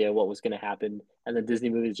no idea what was going to happen, and the Disney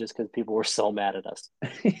movies just because people were so mad at us.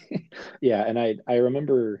 yeah, and I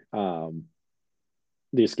remember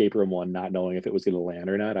the escape room one, not knowing if it was going to land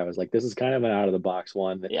or not. I was like, this is kind of an out of the box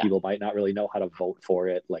one that Yeah, people might not really know how to vote for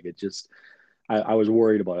it. Like it just, I was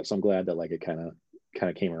worried about it. So I'm glad that like it kind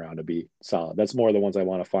of came around to be solid. That's more the ones I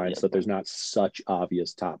want to find yeah, so that there's not such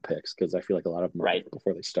obvious top picks because I feel like a lot of them are right. picked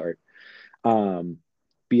before they start. Um,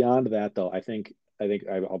 Beyond that, though, I think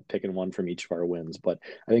I'll pick in one from each of our wins, but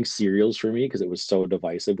I think cereals for me because it was so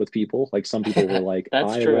divisive with people. Like some people were like,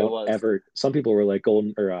 That's I true. It won't was. ever. Some people were like,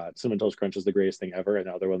 golden or cinnamon toast crunch is the greatest thing ever, and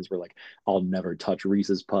other ones were like, I'll never touch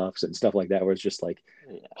Reese's Puffs and stuff like that. Where it's just like,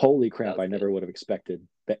 Yeah, holy that crap, was I good. never would have expected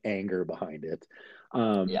the anger behind it.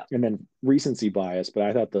 Yeah. And then recency bias, but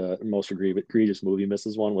I thought the most egregious movie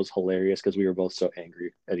misses one was hilarious because we were both so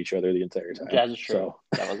angry at each other the entire time. That is true. So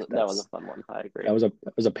That was a fun one. I agree. that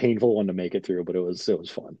was a painful one to make it through, but it was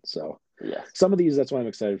fun. So Yes. some of these, that's why I'm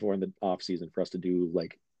excited for in the off season for us to do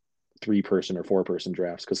like 3-person or 4-person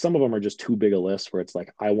drafts because some of them are just too big a list where it's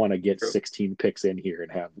like I want to get True. 16 picks in here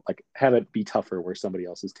and have it be tougher where somebody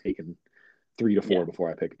else has taken 3 to 4 Yeah. before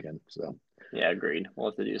I pick again. So Yeah, agreed. We'll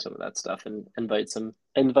have to do some of that stuff and invite some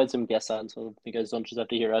guests on so you guys don't just have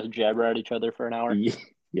to hear us jabber at each other for an hour. yeah,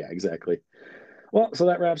 exactly. Well, so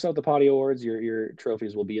that wraps out the potty awards. Your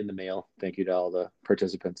trophies will be in the mail. Thank you to all the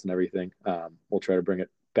participants and everything. We'll try to bring it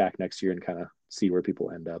back next year and kind of see where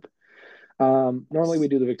people end up. Normally we Yes.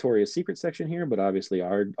 do the Victoria's Secret section here, but obviously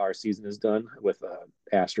our season is done with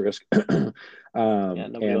asterisk. Yeah,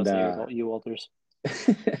 nobody And wants to hear about you, Walters.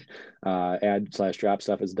 Add slash drop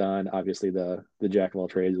stuff is done. Obviously, the jack of all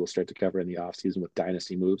trades will start to cover in the off season with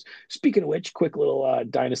dynasty moves. Speaking of which, quick little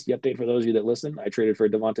dynasty update for those of you that listen. I traded for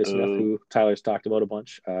Devontae Smith, Ooh. who Tyler's talked about a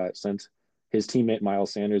bunch. Sent his teammate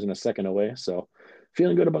Miles Sanders in a second away, so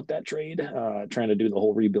feeling good about that trade. Trying to do the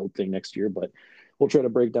whole rebuild thing next year, but we'll try to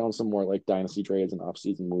break down some more like dynasty trades and off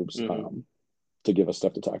season moves Mm-hmm. to give us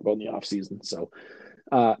stuff to talk about in the off season. So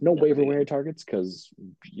no That'll waiver be wire good. targets because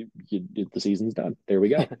the season's done. There we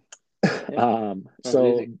go. Yeah, that was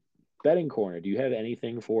So easy. betting corner, do you have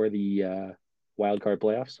anything for the wild card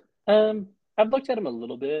playoffs? I've looked at him a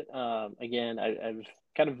little bit. Again, I've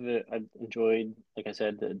kind of I've enjoyed, like I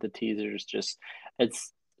said, the teasers. Just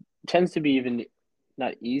it's tends to be even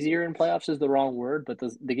not easier in playoffs is the wrong word, but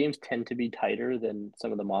the games tend to be tighter than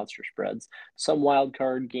some of the monster spreads. Some wild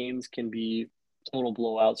card games can be total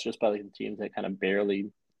blowouts just by like the teams that kind of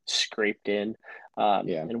barely scraped in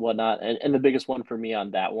Yeah. and whatnot. And the biggest one for me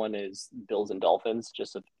on that one is Bills and Dolphins,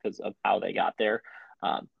 just because of how they got there.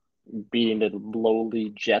 Um, Beating the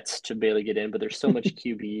lowly Jets to barely get in, but there's so much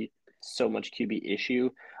QB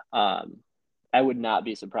issue. Um, I would not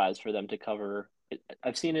be surprised for them to cover.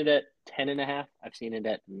 I've seen it at 10.5. I've seen it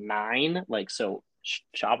at 9. Like, so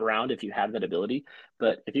shop around if you have that ability.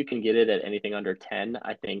 But if you can get it at anything under 10,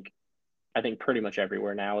 I think pretty much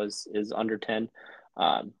everywhere now is under 10.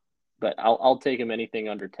 Um, but I'll take him anything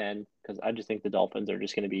under 10 because I just think the Dolphins are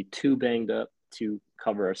just going to be too banged up to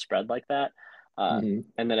cover a spread like that. Mm-hmm.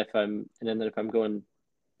 And then if I'm going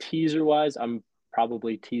teaser wise, I'm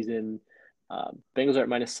probably teasing Bengals are at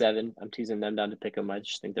 -7. I'm teasing them down to pick them. I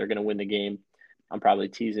just think they're going to win the game. I'm probably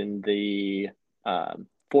teasing the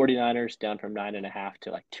 49ers down from 9.5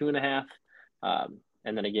 to like 2.5.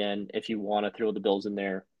 And then again, if you want to throw the Bills in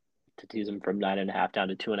there to tease them from 9.5 down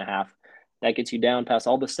to 2.5, that gets you down past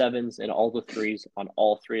all the sevens and all the threes on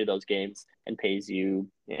all three of those games and pays you,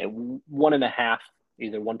 1.5,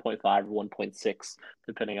 either 1.5 or 1.6,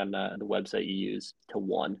 depending on the website you use, to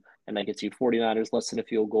 1. And that gets you 49ers less than a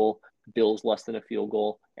field goal, Bills less than a field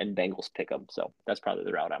goal, and Bengals pick them. So that's probably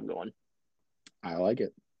the route I'm going. I like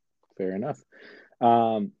it. Fair enough.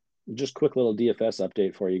 Um, just quick little DFS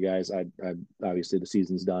update for you guys. I obviously the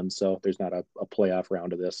season's done, so there's not a playoff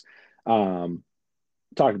round of this. Um,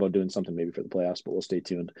 Talked about doing something maybe for the playoffs, but we'll stay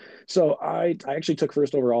tuned. So I actually took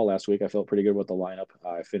first overall last week. I felt pretty good with the lineup.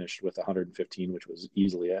 I finished with 115, which was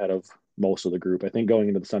easily ahead of most of the group. I think going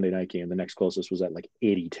into the Sunday night game, the next closest was at like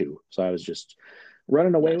 82. So I was just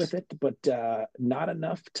running away Nice. with it, but not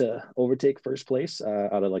enough to overtake first place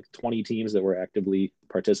out of like 20 teams that were actively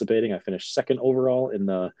participating. I finished second overall in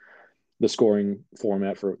the scoring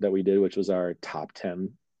format for that we did, which was our top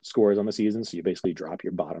 10 scores on the season. So you basically drop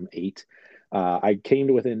your bottom 8. I came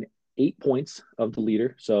to within 8 points of the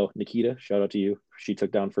leader. So Nikita, shout out to you. She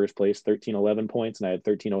took down first place, 1311 points, and I had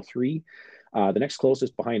 1303. The next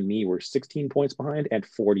closest behind me were 16 points behind and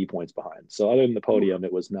 40 points behind. So other than the Ooh, podium,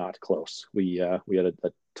 it was not close. We had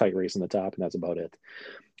a tight race in the top, and that's about it.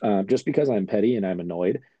 Just because I'm petty and I'm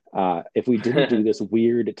annoyed, if we didn't do this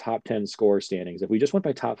weird top 10 score standings, if we just went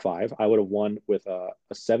by top 5, I would have won with a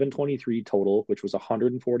 723 total, which was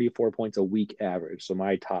 144 points a week average. So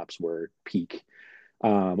my tops were peak.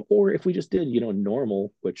 Or if we just did,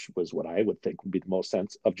 normal, which was what I would think would be the most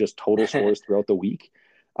sense of just total scores throughout the week,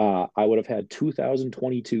 I would have had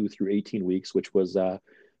 2,022 through 18 weeks, which was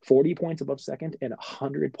 40 points above second and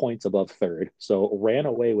 100 points above third. So ran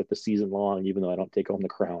away with the season long, even though I don't take home the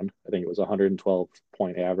crown. I think it was 112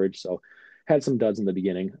 point average. So had some duds in the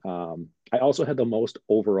beginning. I also had the most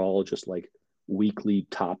overall, just like weekly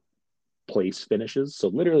top place finishes. So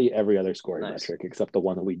literally every other scoring nice. metric except the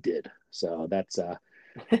one that we did. So that's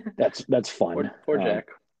fun. Poor Jack.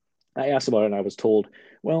 I asked about it and I was told,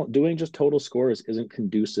 well, doing just total scores isn't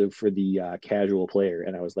conducive for the casual player.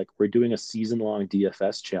 And I was like, we're doing a season long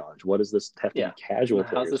DFS challenge. What does this have to be Yeah. casual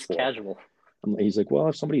How's players this for? casual? He's like, well,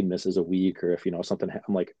 if somebody misses a week or if, something,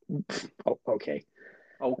 I'm like, oh, okay.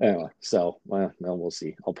 Okay. Anyway, so well, we'll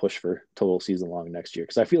see. I'll push for total season long next year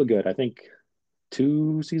because I feel good. I think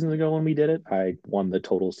 2 seasons ago when we did it, I won the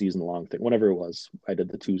total season long thing. Whatever it was, I did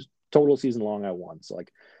the 2 total season long. I won. So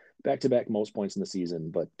like back to back most points in the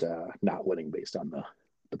season, but not winning based on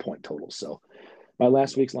the point totals. So my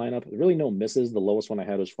last week's lineup, really no misses. The lowest one I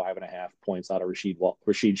had was 5.5 points out of Rashid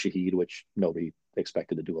Shaheed, which nobody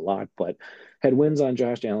expected to do a lot, but had wins on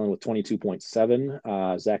Josh Allen with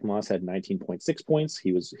 22.7. Zach Moss had 19.6 points.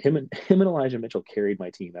 Him and Elijah Mitchell carried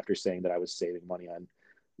my team after saying that I was saving money on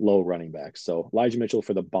low running backs. So Elijah Mitchell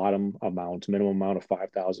for the minimum amount of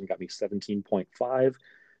 5,000 got me 17.5.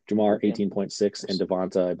 Jamar Okay. 18.6 and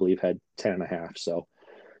Devonta, I believe, had 10.5. So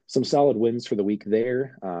some solid wins for the week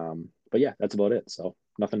there. But yeah, that's about it. So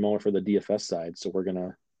nothing more for the DFS side. So we're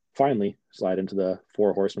gonna finally slide into the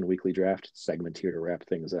Four Horsemen Weekly Draft segment here to wrap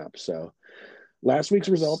things up. So last week's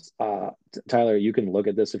Nice. results, Tyler, you can look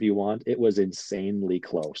at this if you want. It was insanely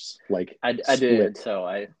close, like I did. split. So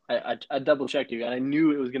I double checked you, and I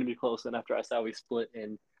knew it was going to be close. And after I saw we split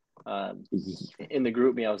um, in the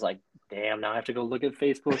group me, I was like, damn, now I have to go look at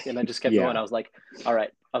Facebook. And I just kept going. Yeah, I was like, all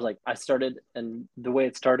right. I was like, I started, and the way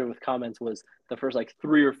it started with comments was the first like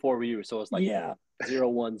 3 or 4 were you. So it was like yeah,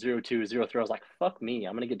 0-1, 0-2, 0-3. I was like, fuck me,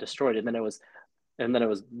 I'm gonna get destroyed. And then it was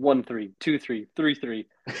 1-3, 2-3, 3-3,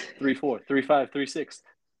 3-4, 3-5, 3-6,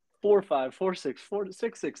 4-5, 4-6,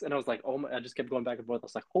 4-6, 6. And I was like, oh my! I just kept going back and forth. I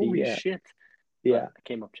was like, holy yeah, shit! But yeah. I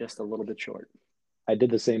came up just a little bit short. I did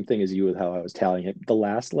the same thing as you with how I was tallying it. The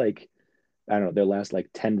last like I don't know, their last like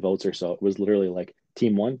 10 votes or so, it was literally like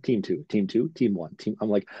Team one, team two, team one, team. I'm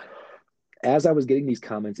like, as I was getting these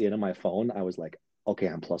comments in on my phone, I was like, okay,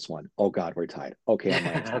 I'm +1. Oh God, we're tied. Okay, I'm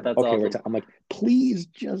 -1. That's Okay, we're awesome. tied. I'm like, please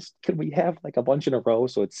just can we have like a bunch in a row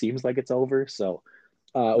so it seems like it's over? So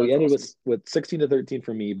we That's ended awesome. with 16-13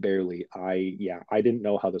 for me, barely. I didn't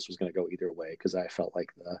know how this was going to go either way because I felt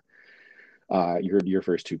like the your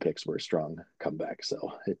first two picks were a strong comeback.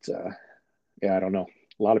 So it's yeah, I don't know.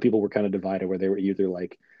 A lot of people were kind of divided where they were either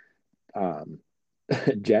like um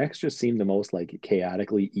Jax just seemed the most like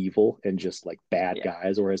chaotically evil and just like bad Yeah.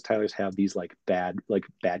 guys, whereas Tyler's have these like bad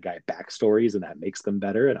guy backstories and that makes them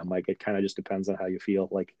better. And I'm like, it kind of just depends on how you feel.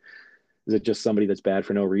 Like, is it just somebody that's bad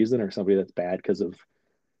for no reason or somebody that's bad because of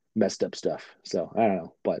messed up stuff? So I don't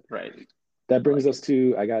know. But Right. that I brings like us it.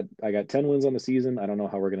 to I got 10 wins on the season. I don't know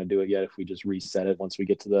how we're gonna do it yet if we just reset it once we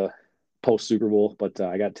get to the post Super Bowl, but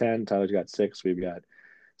I got 10. Tyler's got 6. We've got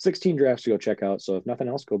 16 drafts to go check out. So if nothing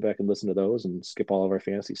else, go back and listen to those and skip all of our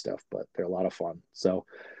fantasy stuff. But they're a lot of fun. So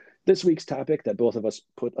this week's topic that both of us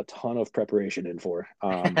put a ton of preparation in for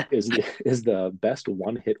is the best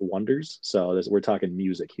one hit wonders. So we're talking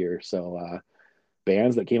music here. So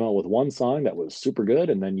bands that came out with one song that was super good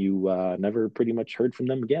and then you never pretty much heard from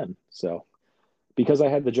them again. So because I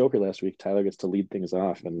had the Joker last week, Tyler gets to lead things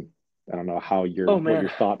off, and I don't know how Oh what your man,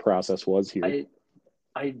 thought process was here. I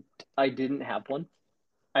I I didn't have one.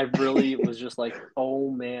 I really was just like, oh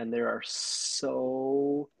man, there are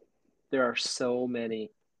so many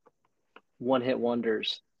one hit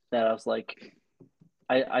wonders that I was like,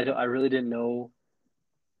 I really didn't know.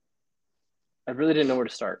 I really didn't know where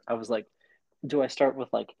to start. I was like, do I start with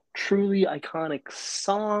like truly iconic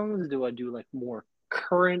songs? Do I do like more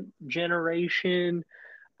current generation?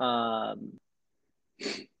 Um,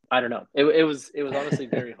 I don't know. It was honestly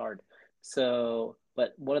very hard. So,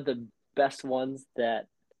 but one of the best ones that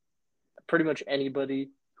pretty much anybody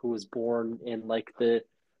who was born in like the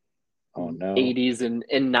Oh no. 80s and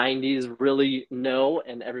 90s really know,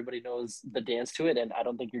 and everybody knows the dance to it. And I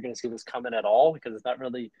don't think you're going to see this coming at all because it's not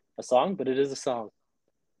really a song, but it is a song.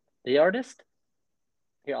 The artist,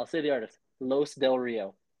 here, I'll say the artist, Los Del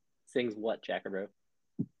Rio, sings what, Jackaroo?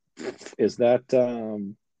 Is that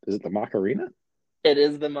is it the Macarena? It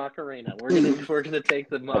is the Macarena. We're gonna take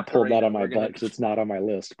the I pulled that on Macarena. my We're butt gonna. because it's not on my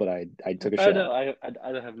list, but I took a I shot. know.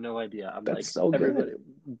 I have no idea. I'm That's like so everybody.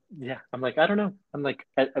 good. Yeah. I'm like I don't know. I'm like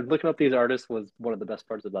I'm looking up these artists was one of the best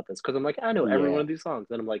parts about this because I'm like I know every one Yeah, of these songs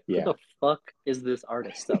and I'm like who yeah. the fuck is this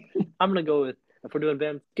artist? So I'm gonna go with if we're doing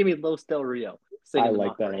bands, give me Los Del Rio I singing the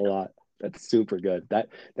like that a Macarena. lot. That's super good.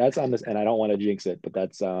 That's on this, and I don't want to jinx it, but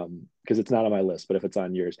that's because it's not on my list. But if it's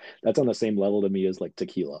on yours, that's on the same level to me as like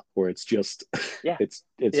Tequila, where it's just Yeah. it's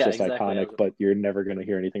Yeah. just Exactly. iconic, but you're never gonna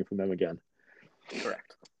hear anything from them again.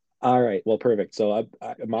 Correct. All right, well, perfect. So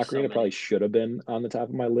There's so Macarena probably many. should have been on the top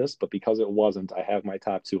of my list, but because it wasn't, I have my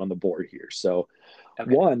top two on the board here. So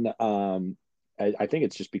Okay. one, I think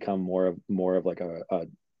it's just become more of like a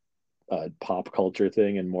pop culture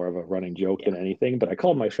thing and more of a running joke Yeah. than anything. But I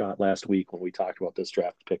called my shot last week when we talked about this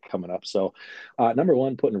draft pick coming up. So number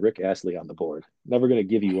one, putting Rick Astley on the board. Never Gonna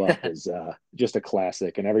Give You Up is just a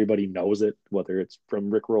classic, and everybody knows it, whether it's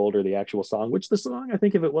from Rick Rolled or the actual song. Which the song, I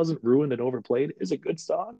think, if it wasn't ruined and overplayed, is a good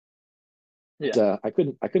song. Yeah. I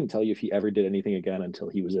couldn't tell you if he ever did anything again until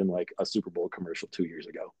he was in like a Super Bowl commercial 2 years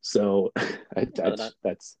ago. So Rather not.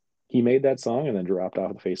 that's he made that song and then dropped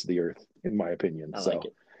off the face of the earth, in my opinion. I like So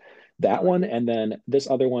it. I that like one, it. and then this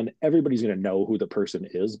other one, everybody's gonna know who the person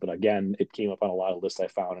is, but again, it came up on a lot of lists I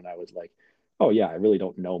found, and I was like, oh yeah, I really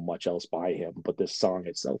don't know much else by him, but this song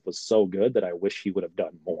itself was so good that I wish he would have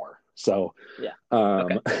done more. So Yeah.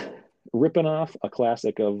 Okay. um ripping off a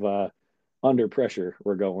classic of Under Pressure,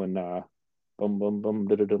 we're going bum bum bum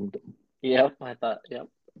da, da, dum, dum. Yep. I thought. Yep.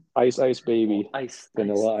 Ice Ice Well, Baby, ice, ice.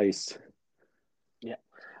 Vanilla Ice. Yeah,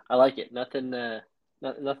 I like it. Nothing,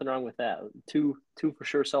 nothing wrong with that. Two for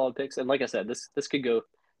sure solid picks. And like I said, this could go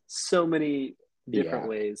so many different Yeah,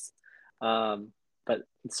 ways. But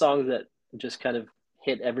songs that just kind of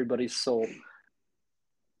hit everybody's soul.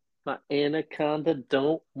 My anaconda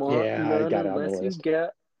don't want yeah, I none got it on the unless you list.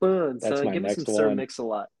 got fun. That's So my give me some next Sir one.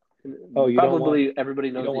 Mix-a-Lot. Oh, Probably everybody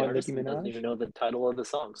you knows don't the want Nicki artist and doesn't Minaj? even know the title of the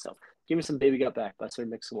song. So give me some Baby Got Back by Sir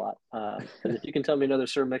Mix-a-Lot. Because if you can tell me another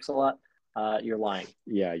Sir Mix-a-Lot, you're lying.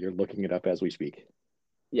 Yeah, you're looking it up as we speak.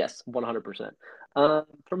 Yes, 100%.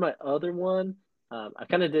 For my other one, I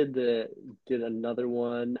kind of did another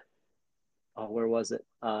one. Oh, where was it?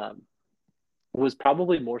 It was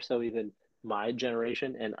probably more so even my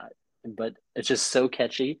generation, but it's just so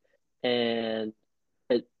catchy, and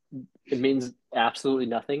it it means absolutely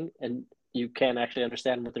nothing, and you can't actually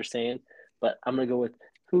understand what they're saying. But I'm gonna go with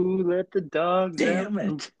 "Who Let the Dogs Out?" Damn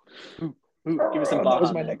Boop, it. boop. Ooh, give me some That was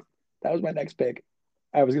Baja my Men. next. That was my next pick.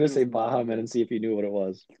 I was gonna Give me say some Baja Baja Men Men. and see if you knew what it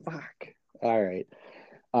was. Fuck. All right.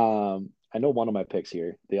 I know one of my picks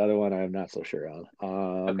here. The other one I'm not so sure on.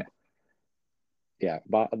 Okay, Yeah,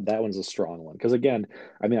 that one's a strong one because again,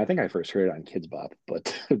 I mean, I think I first heard it on Kids Bop, but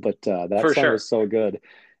that for song sure, was so good,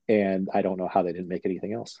 and I don't know how they didn't make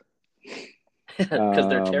anything else. because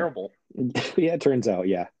they're Um, terrible. yeah, it turns out,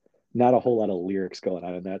 yeah, not a whole lot of lyrics going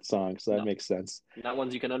on in that song, so that No, makes sense. not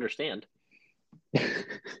ones you can understand.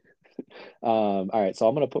 All right, so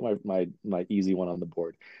I'm gonna put my easy one on the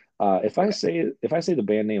board. Okay, If I say the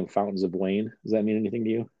band name Fountains of Wayne, does that mean anything to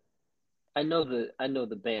you? I know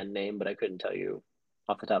the band name, but I couldn't tell you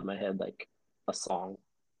off the top of my head like a song.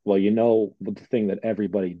 Well, the thing that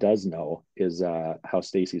everybody does know is how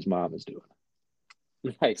Stacy's mom is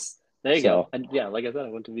doing. Nice. There you go. So And yeah, like I said, I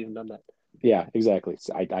wouldn't have even done that. yeah, exactly.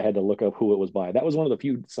 So I had to look up who it was by. That was one of the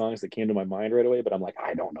few songs that came to my mind right away, but I'm like,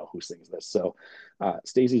 I don't know who sings this. So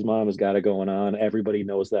Stacy's mom has got it going on. Everybody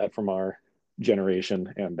knows that from our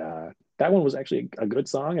generation. And that one was actually a good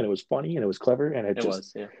song and it was funny and it was clever. And it It just,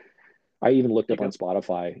 was, yeah. I even looked There up you on go.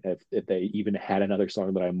 Spotify if they even had another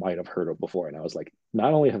song that I might have heard of before. And I was like,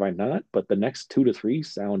 not only have I not, but the next two to three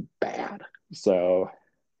sound bad. So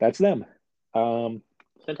that's them. Um,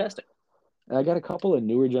 Fantastic. and I got a couple of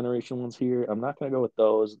newer generation ones here. I'm not going to go with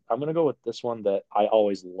those. I'm going to go with this one that I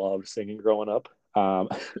always loved singing growing up. Um,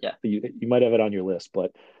 Yeah, you might have it on your list,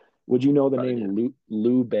 but would you know the probably do. name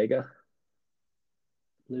Lou Bega?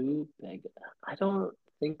 Lou Bega. I don't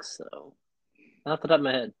think so. Not off the top of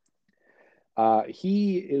my head.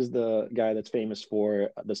 He is the guy that's famous for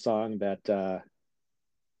the song that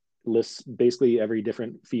lists basically every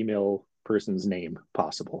different female person's name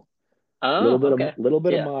possible. Oh, okay. Little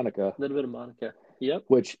bit of Yeah. A Monica, little bit of Monica. Yep.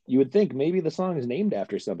 which you would think maybe the song is named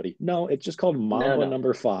after somebody. No, it's just called No, Mamba no.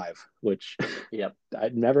 Number Five, which Yep.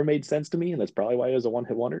 it never made sense to me, and that's probably why he was a one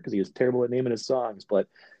hit wonder because he was terrible at naming his songs. But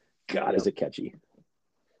God, is Yep. it catchy?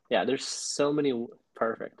 Yeah, there's so many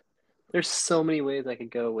perfect. There's so many ways I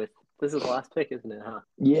could go with this is the last pick, isn't it, huh?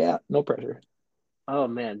 Yeah, no pressure. Oh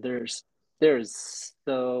man, there's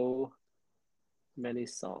so many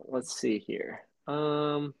songs. Let's see here.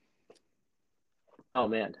 Oh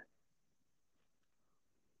man,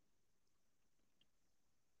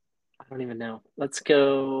 I don't even know. Let's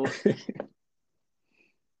go.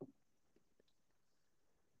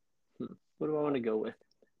 What do I want to go with?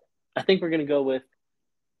 I think we're gonna go with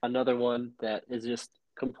another one that is just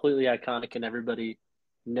completely iconic and everybody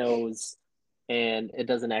knows, and it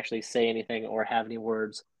doesn't actually say anything or have any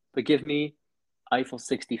words. But give me Eiffel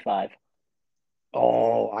 65.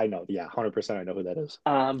 Oh, I know. Yeah, 100%. I know who that is.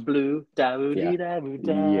 I'm blue, da boo Yeah, dee da boo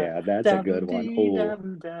da, yeah, that's a da boo good one. dee da Oh,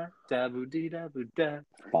 boo da boo dee da boo da.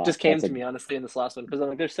 fuck, Just came that's a to me honestly in this last one because I'm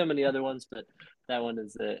like, there's so many other ones, but that one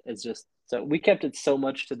is just so we kept it so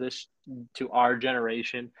much to our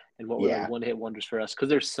generation and what were like yeah, one hit wonders for us because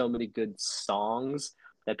there's so many good songs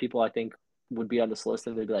that people I think would be on this list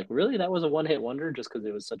and they'd be like, really, that was a one hit wonder just because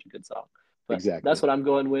it was such a good song. But that's exactly. what I'm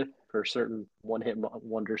going with for certain one hit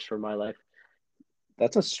wonders for my life.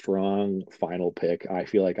 That's a strong final pick. I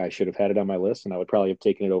feel like I should have had it on my list, and I would probably have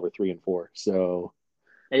taken it over three and four. So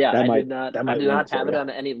Yeah, that I did might not. that I might did win it not for have it you. on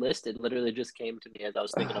any list. It literally just came to me as I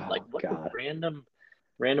was thinking of like Oh what God, random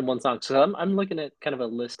one song. So I'm looking at kind of a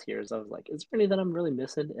list here. As I was like, is there any that I'm really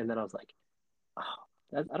missing? And then I was like,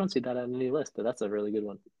 oh, I don't see that on any list, but that's a really good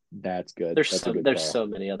one. that's good. There's That's a so good there's call. so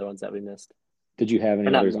many other ones that we missed Did you have or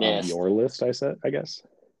any not others on missed. your list? I guess.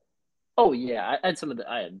 Oh yeah, I had some of the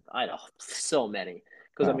I had so many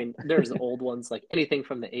because I Oh, mean there's the old ones like anything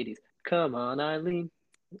from the '80s. Come on, Eileen.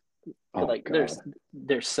 oh Like God,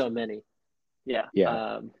 there's so many. Yeah.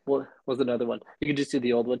 yeah. What was another one? You could just do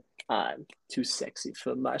the old one. I'm too sexy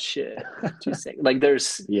for my shit. Too sexy. Like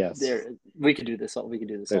Yes, we could do this all. We could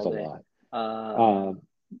do this there's all a day. lot. Um. Um,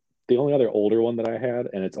 the only other older one that I had,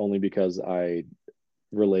 and it's only because I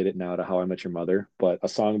relate it now to How I Met Your Mother, but a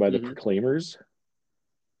song by the Mm-hmm. Proclaimers.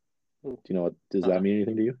 Do you know what? Does that Uh-uh. mean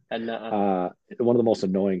anything to you? And One of the most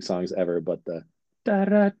annoying songs ever, but the da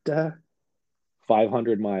da da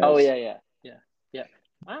 500 oh miles. yeah, yeah, yeah, yeah.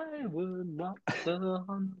 I would walk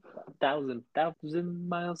the thousand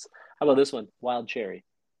miles. How about this one? Wild Cherry.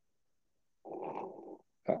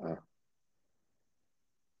 Uh-uh.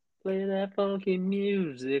 Play that funky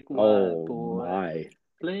music, white Oh boy. my,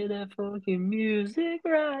 Play that funky music,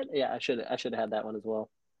 right? Yeah, I should have had that one as well.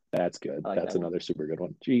 that's good. I like That's that one. another super good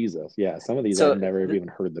one. Jesus, yeah. Some of these I've So never even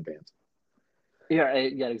heard the bands. yeah,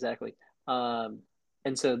 yeah, exactly. Um,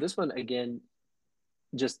 and so this one again,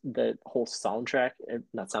 just the whole soundtrack,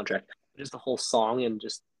 not soundtrack, just the whole song, and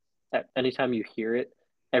just anytime you hear it,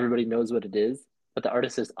 everybody knows what it is. But the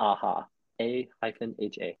artist is Aha,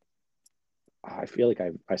 S6.E20. I feel like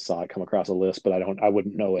I saw it come across a list, but I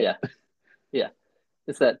wouldn't know it. Yeah, yeah.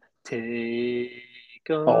 It's that take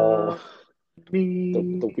Oh, on the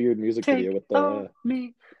me, weird music video take with on the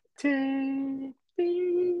me,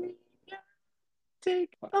 me,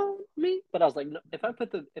 take on me. But I was like, no, if I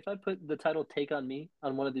put the title "Take on Me"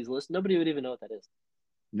 on one of these lists, nobody would even know what that is.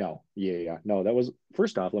 no, yeah. No, that was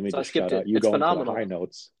first off, let me So I just skipped shout out it. you It's going for the high phenomenal.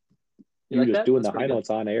 notes. You You like just that? doing That's the pretty high good. notes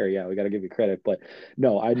on air. Yeah, we got to give you credit. But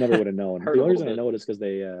no, I never would have known. Heard The a only little reason I bit. know it is because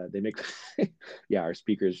they make yeah, our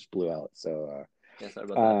speakers just blew out. So Yeah, sorry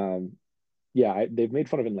about that. um yeah, they've made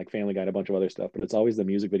fun of it in like Family Guy and a bunch of other stuff, but it's always the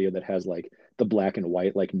music video that has like the black and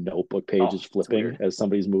white like notebook Oh, pages it's flipping weird. as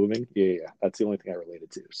somebody's moving. Yeah, that's the only thing I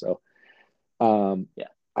related to. So um, Yeah.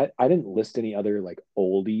 I didn't list any other like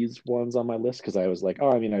oldies ones on my list because I was like, oh,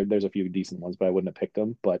 I mean, there's a few decent ones, but I wouldn't have picked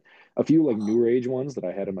them. But a few like newer age ones that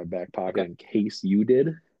I had in my back pocket Okay. in case you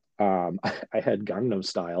did. I had Gangnam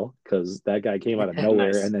Style because that guy came out of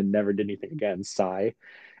nowhere Nice. and then never did anything again. Psy,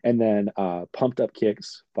 and then Pumped Up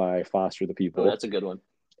Kicks by Foster the Oh, People, that's a good one.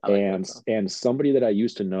 I like that and song. somebody that I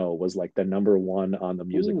used to know was like the number one on the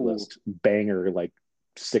music Ooh, list banger like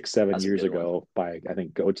 6 7 that's a years good one. ago by I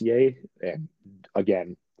think Gautier, and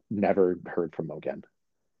again never heard from him again.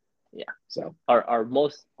 Yeah. So Our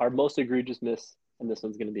most egregious miss, and this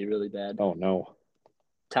one's gonna be really bad. oh no,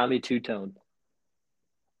 Tommy Two Tone.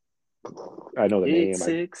 I know the Eight name. I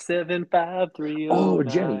six seven five three oh oh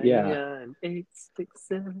Jenny, yeah, nine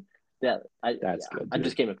 867. Yeah, that's good I too.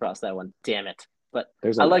 just came across that one. Damn it! But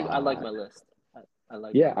There's a I like lot. my list. I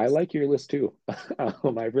like my Yeah, I list. like your list too. I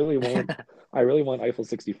really want Eiffel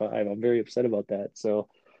 65. I'm very upset about that. So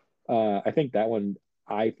I think that one.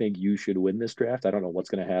 I think you should win this draft. I don't know what's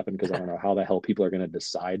going to happen because I don't know how the hell people are going to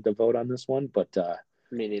decide to vote on this one. But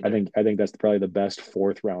Me neither. I think that's probably the best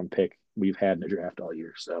fourth round pick we've had in the draft all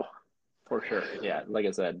year. So For sure. Yeah, like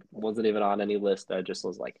I said, wasn't even on any list. I just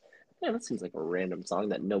was like, yeah, that seems like a random song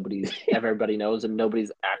that everybody knows, and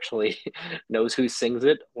nobody's actually knows who sings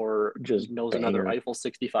it or just knows another banger. Eiffel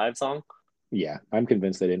 65 song. Yeah, I'm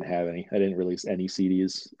convinced they didn't have any. I didn't release any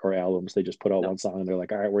CDs or albums. They just put out No, one song and they're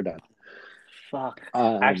like, all right, we're done. fuck.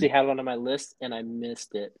 I actually Um, had one on my list and I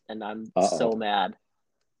missed it, and I'm uh-oh. so mad.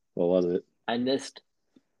 What was it? I missed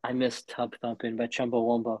I missed Tub Thumping by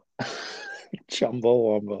Chumbawamba.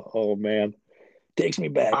 Chumbawamba. Oh man. Takes me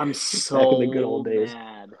back. I'm Back in the good so old days.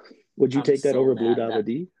 mad. Would you I'm take that so over Blue mad Dava that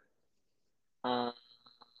D? uh,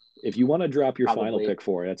 If you want to drop your final probably pick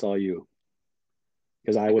for it, that's all you.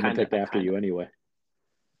 Because I I wouldn't kind have of picked after you anyway.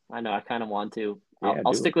 I know I kind of want to. Yeah,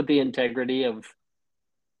 I'll do stick it. with the integrity of.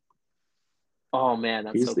 Oh man,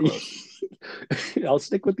 that's Here's so the. close. I'll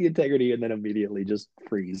stick with the integrity and then immediately just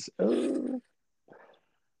freeze.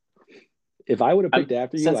 If I would have picked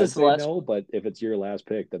after you, Since I'd it's the say last. no. But if it's your last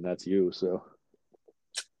pick, then that's you. So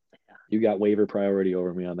you got waiver priority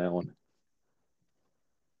over me on that one.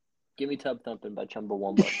 Give me Tub Thumping by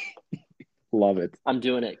Chumbawamba. Love it. I'm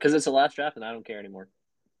doing it because it's the last draft and I don't care anymore.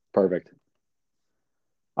 Perfect.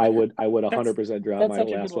 I would That's 100% drop that's my such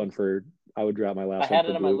a good last one. one for I would drop my I last one had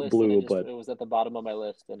for it on my list and blue, but it was at the bottom of my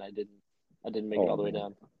list and I didn't make it oh all the way man.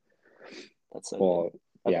 down. That's so good. Well,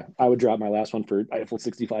 Okay. yeah, I would drop my last one for Eiffel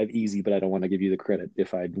 65 easy, but I don't want to give you the credit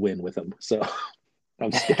if I win with them. So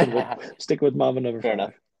I'm sticking with Mama number Fair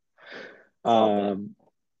enough. five. It's all good.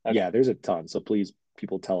 Okay. Yeah, there's a ton. So please,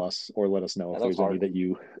 people tell us or let us know Yeah, if that was there's any hard. that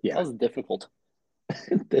you. That Yeah, was difficult.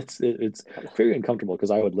 it's very uncomfortable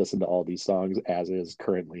because I would listen to all these songs as is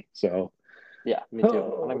currently. So Yeah, me too. I don't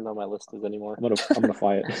oh, even know what my list is anymore. I'm gonna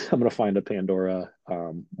find I'm gonna find a Pandora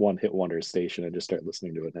one hit wonder station and just start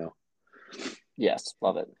listening to it now. Yes,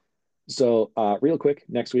 love it. So, real quick,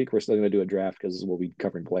 next week we're still going to do a draft because we'll be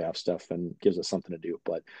covering playoff stuff and gives us something to do.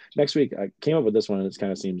 But next week I came up with this one and it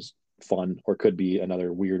kind of seems fun or could be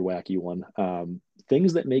another weird, wacky one.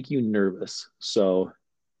 Things that make you nervous. So,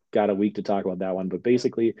 got a week to talk about that one. But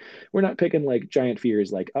basically, we're not picking like giant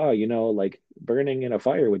fears like, oh, like burning in a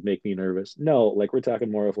fire would make me nervous. No, like we're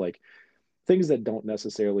talking more of like things that don't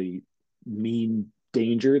necessarily mean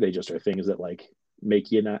danger. They just are things that like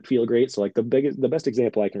make you not feel great. So like the best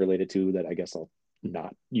example I can relate it to that I guess I'll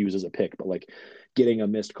not use as a pick, but like getting a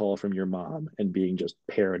missed call from your mom and being just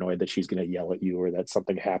paranoid that she's going to yell at you or that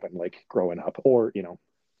something happened like growing up, or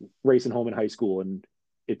racing home in high school and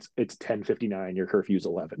it's 10:59, your curfew's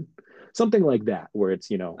 11, something like that, where it's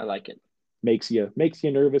I like it. makes you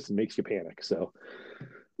nervous and makes you panic. So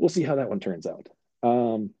we'll see how that one turns out.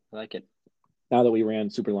 I like it. Now that we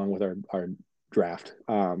ran super long with our draft,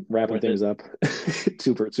 wrapping Worth it. things up,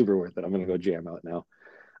 super worth it. I'm gonna go jam out now.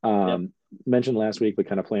 Yep. Mentioned last week we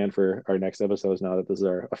kind of plan for our next episodes now that this is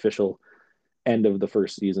our official end of the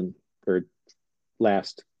first season. or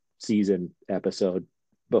last season episode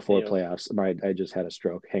before Ew. playoffs. I just had a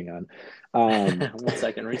stroke. Hang on. 1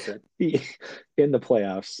 second reset. In the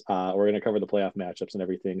playoffs, we're going to cover the playoff matchups and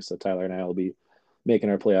everything. So Tyler and I will be making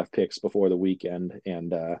our playoff picks before the weekend,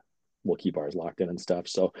 and we'll keep ours locked in and stuff.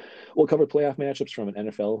 So we'll cover playoff matchups from an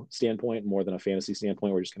NFL standpoint more than a fantasy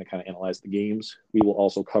standpoint. We're just going to kind of analyze the games. We will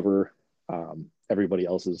also cover everybody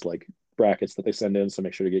else's like brackets that they send in. So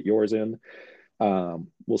make sure to get yours in.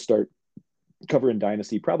 We'll start covering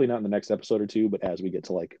Dynasty, probably not in the next episode or two, but as we get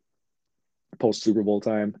to like post Super Bowl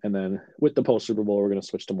time. And then with the post Super Bowl, we're going to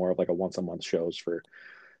switch to more of like a once a month shows for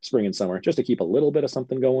spring and summer, just to keep a little bit of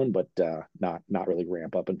something going, but not really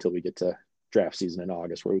ramp up until we get to draft season in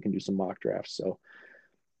August where we can do some mock drafts. So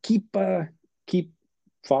keep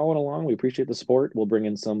following along. We appreciate the support. We'll bring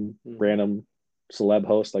in some random celeb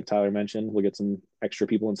hosts like Tyler mentioned. We'll get some extra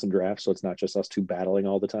people in some drafts, so it's not just us two battling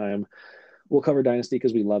all the time. We'll cover Dynasty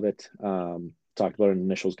because we love it. Talked about an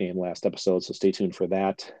initials game last episode, so stay tuned for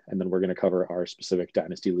that. And then we're going to cover our specific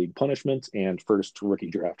Dynasty League punishment and first rookie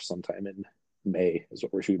draft sometime in May is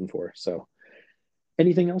what we're shooting for. So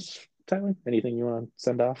anything else, Tyler? Anything you want to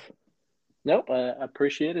send off? Nope, I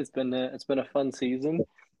appreciate it. It's been a fun season.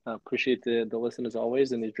 I appreciate the listen as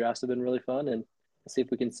always, and these drafts have been really fun. And let's see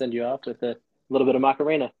if we can send you off with a little bit of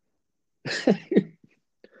Macarena. I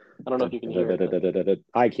don't know if you can hear it.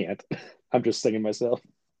 I can't. I'm just singing myself.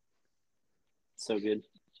 So good.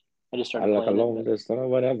 I just started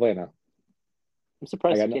playing it. I'm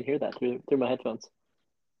surprised you can't hear that through my headphones.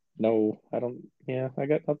 No, I don't. Yeah, I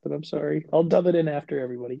got nothing. I'm sorry. I'll dub it in after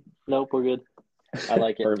everybody. Nope, we're good. I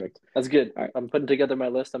like it. Perfect. That's good. Right. I'm putting together my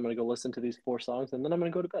list. I'm going to go listen to these 4 songs, and then I'm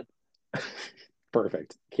going to go to bed.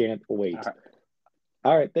 Perfect. Can't wait.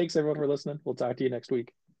 All right. Thanks, everyone, for listening. We'll talk to you next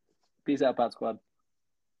week. Peace out, Pod Squad.